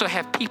you also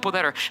have people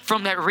that are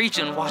from that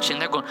region watching.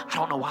 They're going, I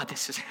don't know why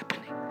this is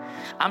happening.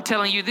 I'm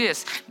telling you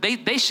this,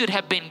 they should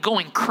have been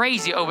going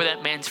crazy over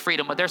that man's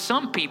freedom. But there's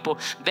some people,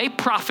 they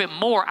profit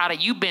more out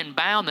of you being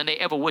bound than they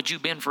ever would you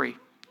been free.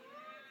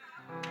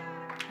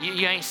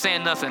 You ain't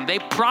saying nothing. They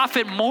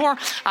profit more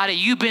out of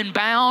you being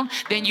bound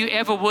than you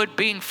ever would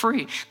being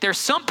free. There's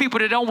some people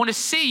that don't want to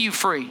see you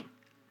free.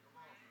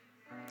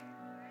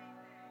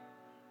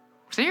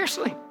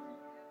 Seriously.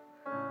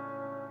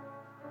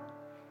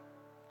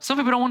 Some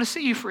people don't want to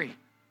see you free.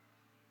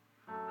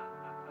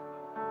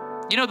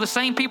 You know, the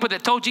same people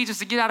that told Jesus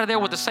to get out of there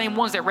were the same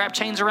ones that wrapped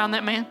chains around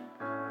that man.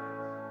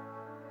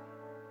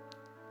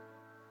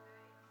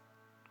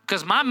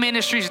 Because my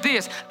ministry is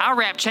this. I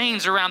wrap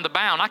chains around the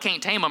bound. I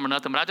can't tame them or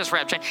nothing, but I just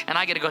wrap chains. And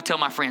I get to go tell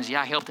my friends,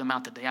 yeah, I helped them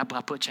out today. I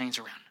put chains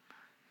around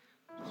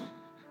them.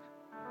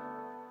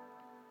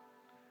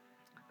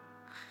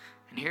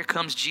 And here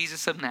comes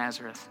Jesus of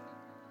Nazareth.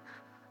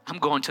 I'm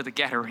going to the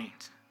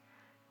Gadarenes.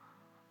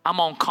 I'm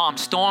on calm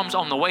storms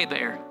on the way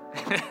there.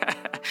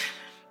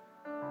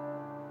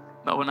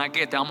 But when I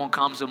get there, I'm going to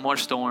calm some more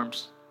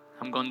storms.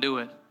 I'm going to do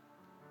it.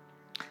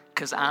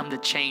 Because I'm the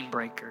chain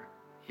breaker.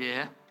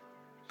 Yeah.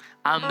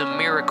 I'm the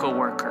miracle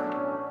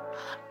worker.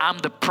 I'm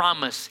the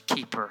promise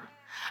keeper.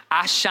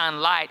 I shine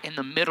light in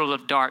the middle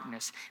of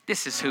darkness.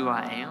 This is who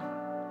I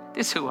am.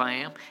 This is who I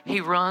am. He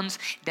runs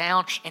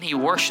down and he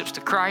worships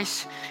the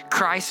Christ.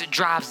 Christ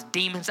drives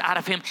demons out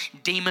of him.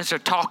 Demons are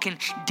talking.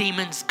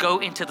 Demons go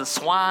into the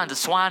swine. The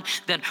swine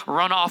then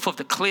run off of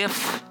the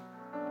cliff.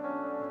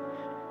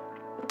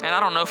 And I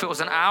don't know if it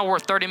was an hour or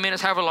 30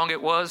 minutes, however long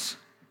it was.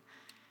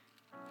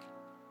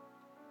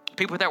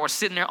 People that were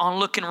sitting there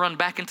onlooking run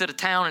back into the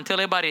town and tell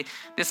everybody,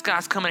 this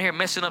guy's coming here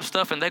messing up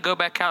stuff, and they go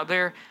back out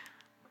there.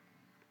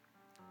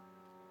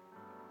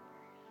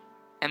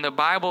 And the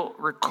Bible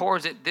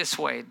records it this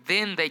way.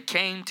 Then they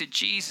came to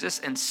Jesus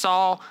and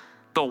saw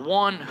the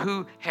one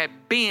who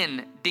had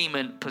been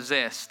demon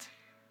possessed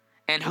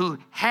and who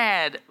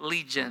had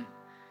legion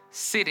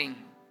sitting,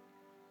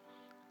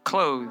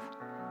 clothed,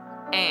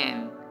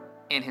 and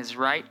in his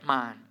right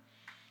mind.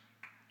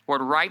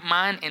 Word right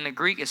mind in the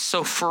Greek is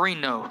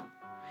sophrino.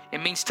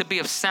 It means to be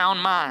of sound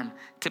mind,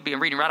 to be,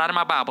 I'm reading right out of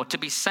my Bible, to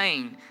be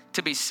sane,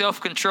 to be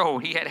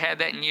self-controlled. He had had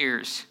that in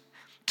years.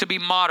 To be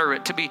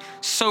moderate, to be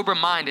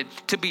sober-minded,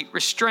 to be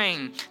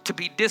restrained, to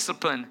be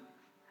disciplined.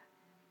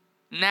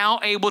 Now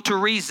able to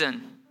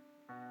reason.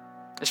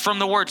 It's from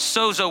the word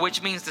sozo,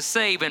 which means to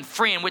save, and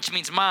friend, which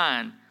means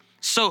mind.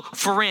 So,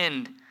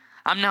 friend,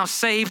 I'm now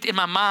saved in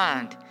my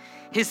mind.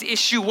 His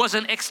issue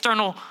wasn't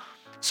external,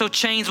 so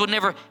chains would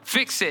never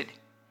fix it.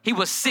 He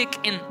was sick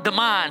in the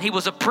mind. He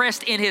was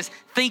oppressed in his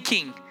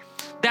thinking.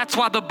 That's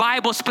why the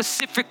Bible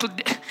specifically,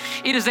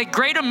 it is a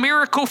greater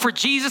miracle for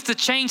Jesus to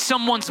change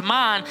someone's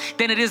mind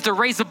than it is to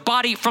raise a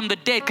body from the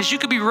dead. Because you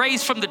could be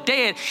raised from the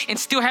dead and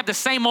still have the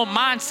same old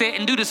mindset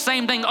and do the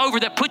same thing over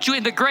that put you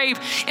in the grave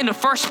in the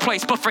first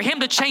place. But for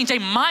him to change a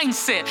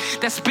mindset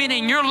that's been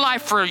in your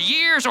life for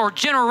years or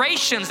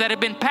generations that have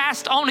been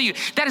passed on to you,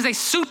 that is a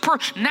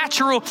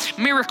supernatural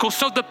miracle.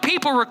 So the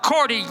people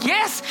recorded,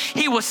 yes,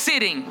 he was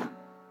sitting.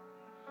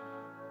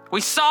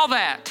 We saw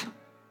that.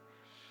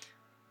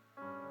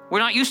 We're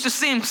not used to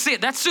seeing him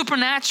sit. That's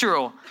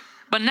supernatural.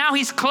 But now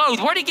he's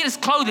clothed. Where did he get his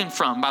clothing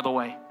from, by the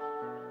way?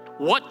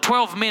 What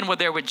 12 men were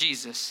there with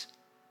Jesus?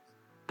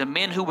 The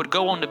men who would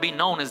go on to be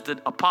known as the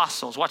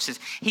apostles. Watch this.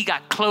 He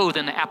got clothed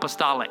in the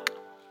apostolic.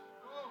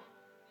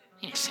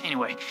 Yes,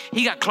 anyway,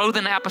 he got clothed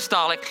in the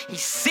apostolic.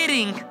 He's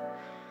sitting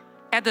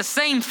at the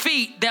same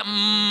feet that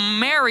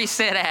Mary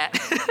sat at.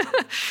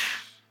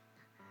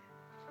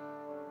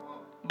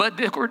 But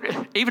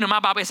even in my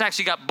Bible, it's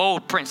actually got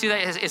bold print. See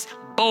that? It's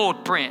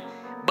bold print.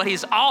 But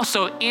he's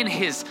also in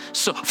his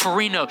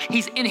sophrino.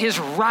 He's in his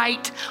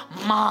right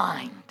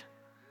mind.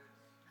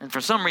 And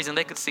for some reason,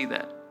 they could see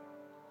that.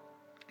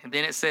 And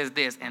then it says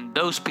this, and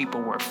those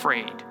people were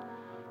afraid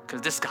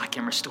because this guy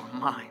can restore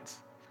minds.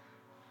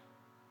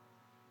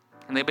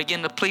 And they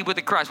begin to plead with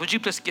the Christ. Would you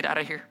please get out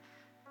of here?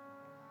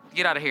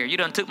 Get out of here. You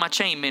done took my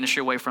chain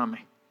ministry away from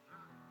me.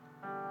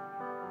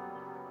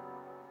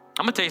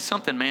 I'm going to tell you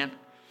something, man.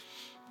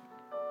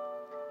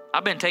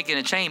 I've been taking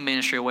the chain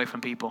ministry away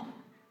from people.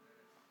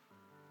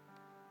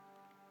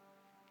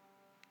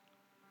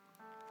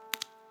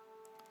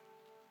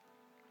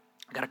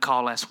 I got a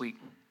call last week.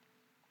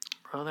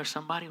 Brother,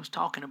 somebody was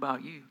talking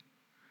about you.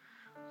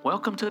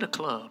 Welcome to the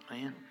club,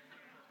 man.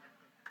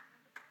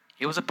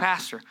 It was a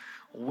pastor.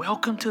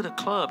 Welcome to the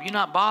club. You're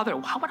not bothered.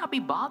 Why would I be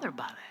bothered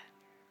by that?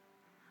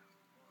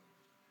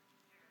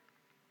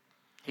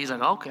 He's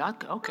like, okay, I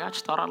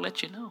just thought I'd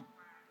let you know.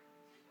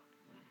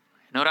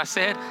 You know what I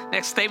said?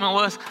 Next statement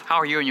was, how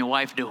are you and your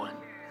wife doing?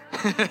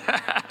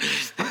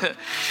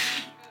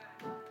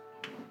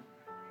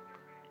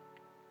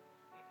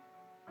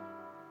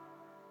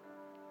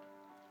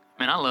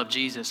 Man, I love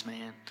Jesus,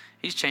 man.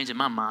 He's changing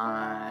my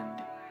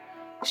mind.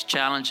 He's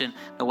challenging.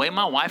 The way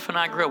my wife and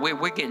I grew up,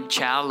 we're getting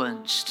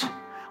challenged.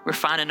 We're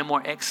finding a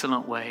more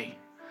excellent way.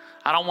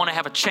 I don't want to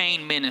have a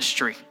chain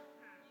ministry.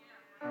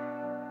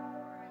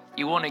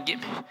 You want to get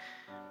me?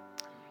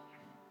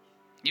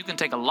 You can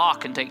take a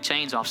lock and take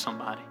chains off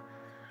somebody.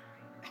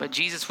 But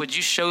Jesus, would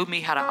you show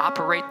me how to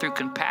operate through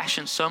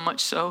compassion so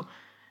much so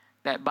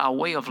that by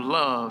way of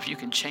love, you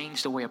can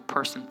change the way a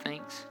person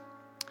thinks?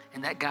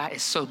 And that guy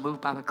is so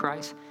moved by the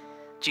Christ.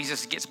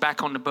 Jesus gets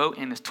back on the boat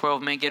and his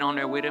 12 men get on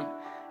there with him.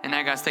 And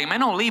that guy's saying,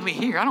 man, don't leave me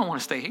here. I don't want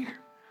to stay here.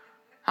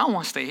 I don't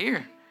want to stay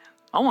here.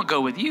 I want to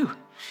go with you.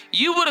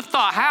 You would have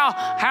thought,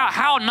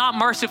 how not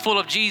merciful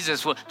of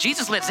Jesus. Well,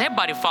 Jesus lets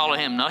everybody follow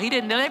him. No, he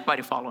didn't let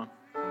everybody follow him.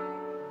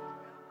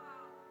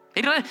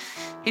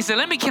 He said,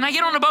 can I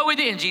get on the boat with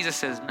you? And Jesus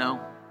says, no.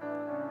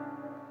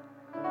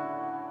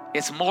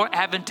 It's more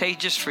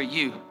advantageous for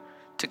you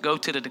to go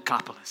to the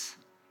Decapolis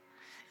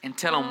and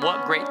tell them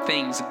what great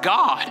things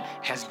God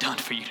has done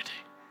for you today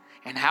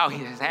and how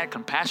he has had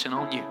compassion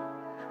on you.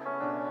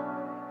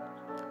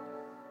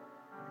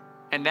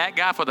 And that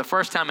guy, for the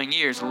first time in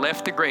years,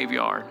 left the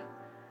graveyard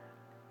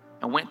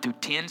and went through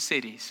 10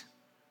 cities.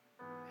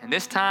 And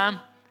this time,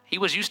 he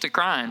was used to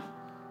crying,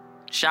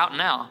 shouting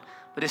out,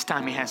 but this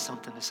time he has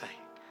something to say.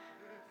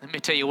 Let me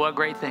tell you what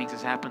great things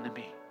has happened to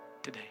me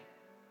today.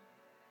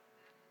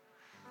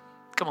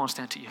 Come on,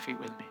 stand to your feet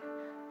with me.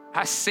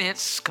 I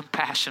sense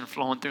compassion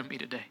flowing through me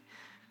today.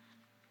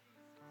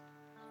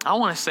 I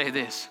want to say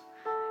this.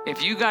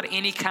 If you got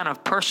any kind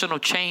of personal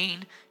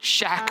chain,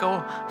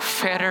 shackle,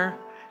 fetter,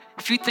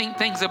 if you think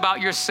things about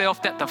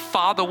yourself that the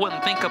Father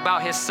wouldn't think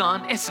about his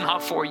Son, it's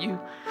not for you.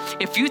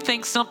 If you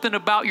think something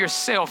about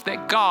yourself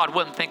that God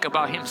wouldn't think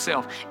about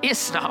himself,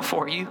 it's not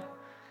for you.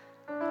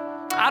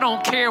 I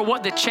don't care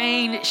what the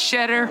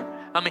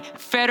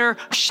fetter,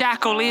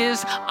 shackle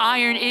is,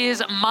 iron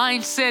is,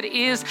 mindset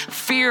is,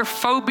 fear,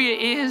 phobia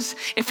is.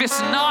 If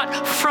it's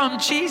not from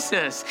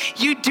Jesus,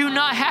 you do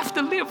not have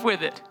to live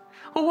with it.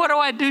 Well, what do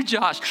I do,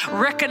 Josh?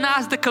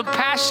 Recognize the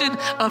compassion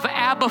of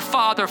Abba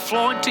Father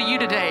flowing to you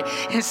today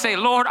and say,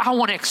 Lord, I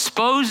want to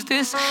expose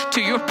this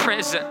to your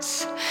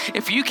presence.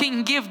 If you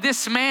can give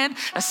this man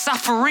a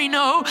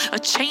saffarino, a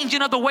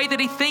changing of the way that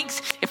he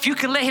thinks, if you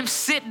can let him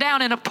sit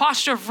down in a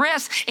posture of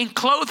rest and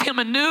clothe him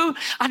anew,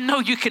 I know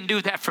you can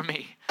do that for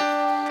me.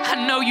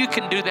 I know you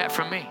can do that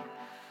for me.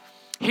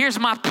 Here's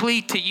my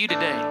plea to you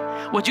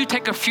today. Would you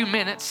take a few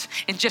minutes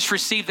and just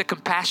receive the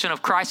compassion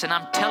of Christ? And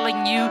I'm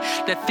telling you,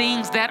 the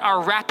things that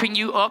are wrapping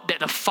you up that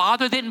the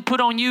Father didn't put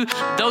on you,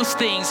 those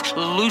things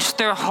loose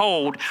their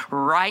hold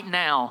right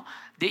now.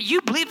 Do you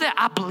believe that?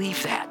 I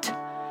believe that.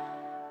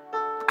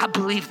 I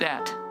believe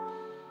that.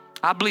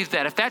 I believe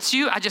that. If that's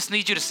you, I just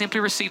need you to simply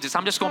receive this.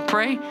 I'm just going to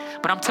pray,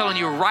 but I'm telling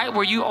you right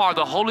where you are,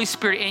 the Holy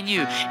Spirit in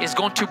you is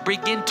going to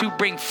begin to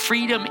bring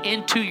freedom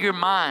into your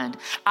mind.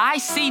 I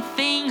see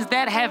things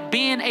that have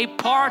been a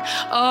part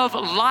of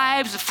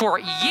lives for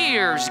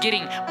years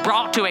getting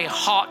brought to a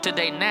halt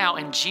today now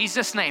in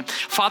Jesus' name.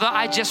 Father,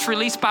 I just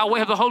release by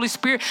way of the Holy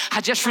Spirit, I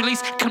just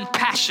release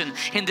compassion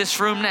in this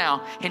room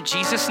now in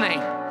Jesus' name.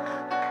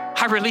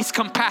 I release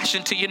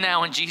compassion to you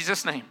now in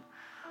Jesus' name.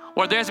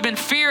 Where there's been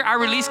fear, I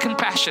release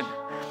compassion.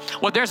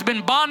 Where there's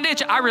been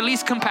bondage, I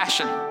release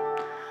compassion.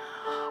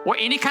 Where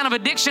any kind of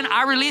addiction,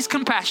 I release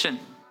compassion.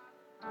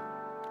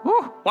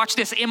 Woo, watch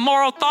this.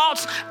 Immoral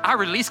thoughts, I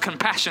release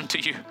compassion to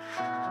you.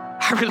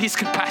 I release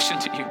compassion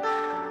to you.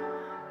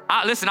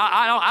 Listen,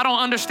 I don't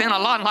understand a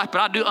lot in life, but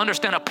I do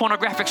understand a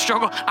pornographic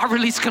struggle. I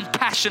release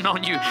compassion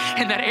on you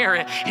in that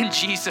area in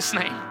Jesus'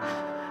 name.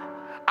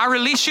 I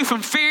release you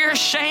from fear,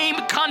 shame,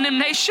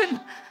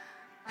 condemnation,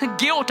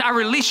 guilt. I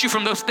release you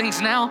from those things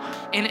now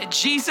in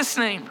Jesus'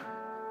 name.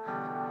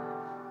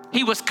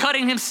 He was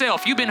cutting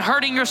himself. You've been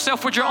hurting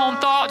yourself with your own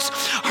thoughts,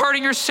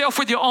 hurting yourself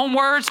with your own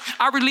words.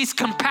 I release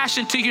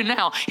compassion to you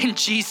now in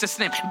Jesus'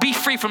 name. Be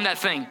free from that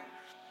thing.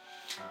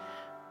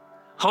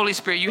 Holy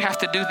Spirit, you have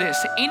to do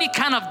this. Any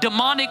kind of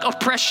demonic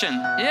oppression,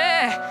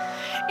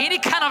 any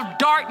kind of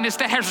darkness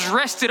that has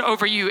rested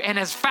over you and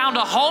has found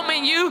a home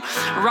in you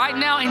right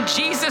now in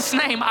Jesus'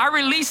 name, I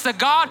release the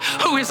God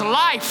who is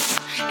life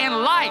and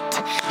light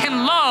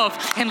and love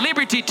and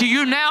liberty to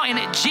you now in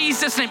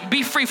Jesus' name.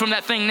 Be free from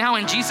that thing now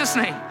in Jesus'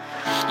 name.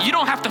 You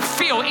don't have to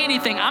feel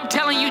anything. I'm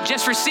telling you,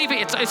 just receive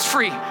it. It's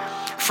free.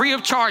 Free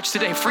of charge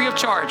today. Free of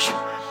charge.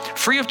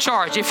 Free of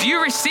charge. If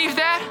you receive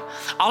that,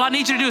 all I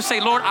need you to do is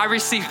say, Lord, I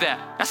receive that.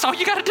 That's all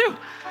you got to do.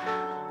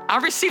 I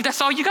receive. That's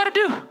all you got to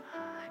do.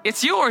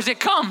 It's yours. It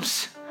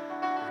comes.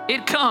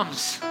 It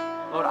comes.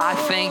 Lord, I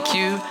thank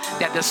you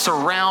that the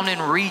surrounding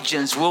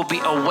regions will be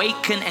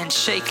awakened and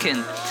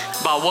shaken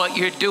by what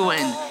you're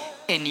doing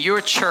in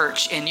your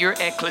church, in your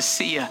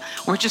ecclesia.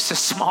 We're just a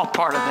small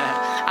part of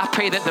that. I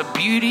pray that the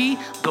beauty,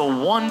 the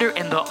wonder,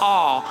 and the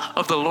awe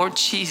of the Lord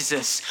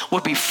Jesus will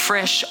be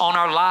fresh on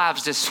our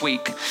lives this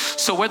week.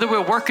 So whether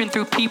we're working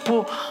through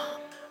people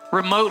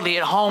remotely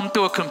at home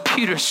through a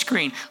computer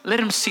screen, let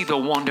them see the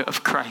wonder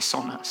of Christ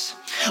on us.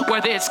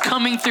 Whether it's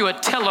coming through a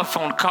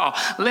telephone call,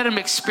 let them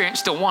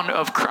experience the wonder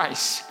of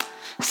Christ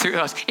through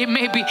us. It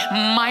may be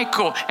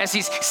Michael as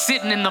he's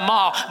sitting in the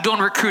mall doing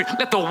recruit.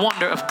 Let the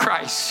wonder of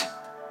Christ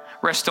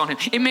rest on him.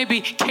 It may be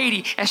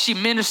Katie as she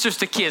ministers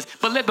to kids,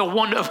 but let the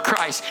wonder of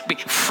Christ be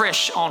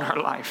fresh on her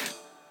life.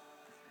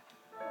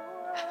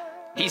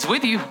 He's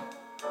with you.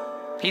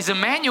 He's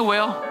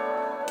Emmanuel.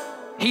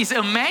 He's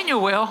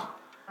Emmanuel.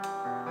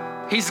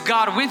 He's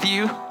God with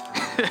you.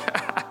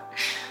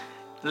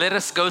 Let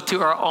us go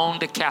to our own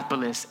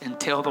Decapolis and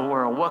tell the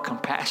world what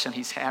compassion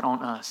he's had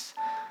on us.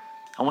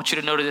 I want you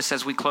to know this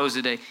as we close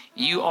today.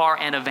 You are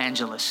an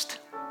evangelist.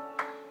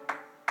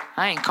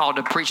 I ain't called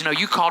to preach. No,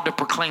 you called to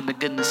proclaim the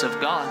goodness of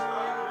God.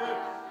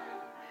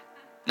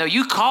 No,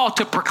 you called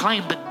to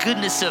proclaim the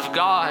goodness of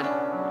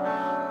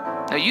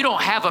God. No, you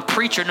don't have a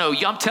preacher. No,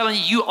 I'm telling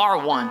you, you are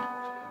one.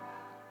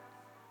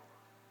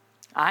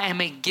 I am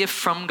a gift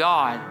from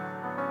God,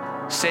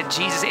 said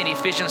Jesus in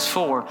Ephesians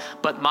 4.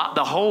 But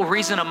the whole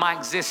reason of my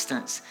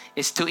existence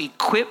is to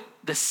equip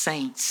the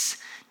saints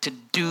to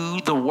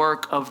do the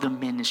work of the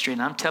ministry.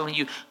 And I'm telling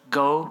you,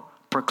 go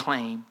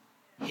proclaim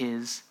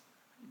his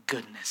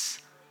goodness.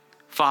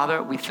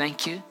 Father, we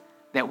thank you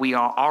that we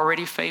are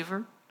already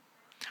favored.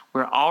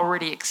 We're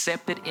already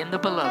accepted in the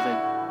beloved.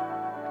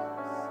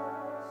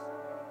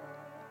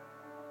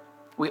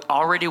 We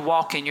already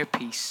walk in your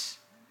peace.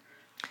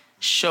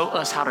 Show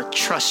us how to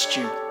trust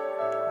you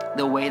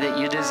the way that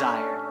you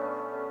desire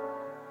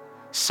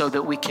so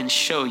that we can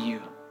show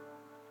you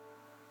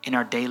in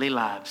our daily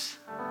lives.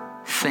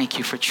 Thank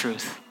you for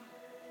truth.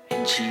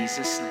 In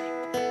Jesus' name.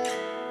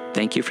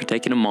 Thank you for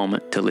taking a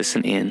moment to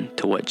listen in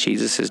to what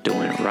Jesus is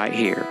doing right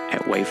here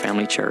at Way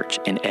Family Church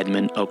in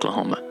Edmond,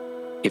 Oklahoma.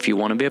 If you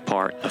want to be a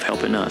part of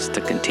helping us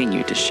to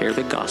continue to share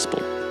the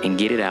gospel and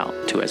get it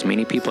out to as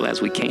many people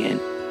as we can,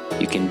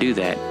 You can do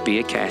that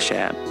via Cash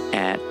App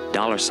at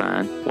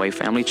 $Way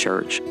Family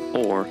Church,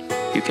 or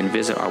you can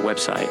visit our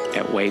website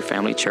at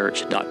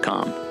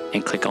wayfamilychurch.com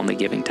and click on the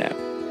Giving tab.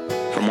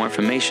 For more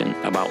information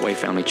about Way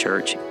Family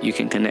Church, you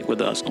can connect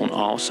with us on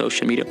all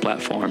social media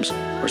platforms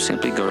or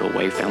simply go to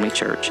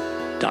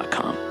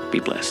wayfamilychurch.com. Be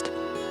blessed.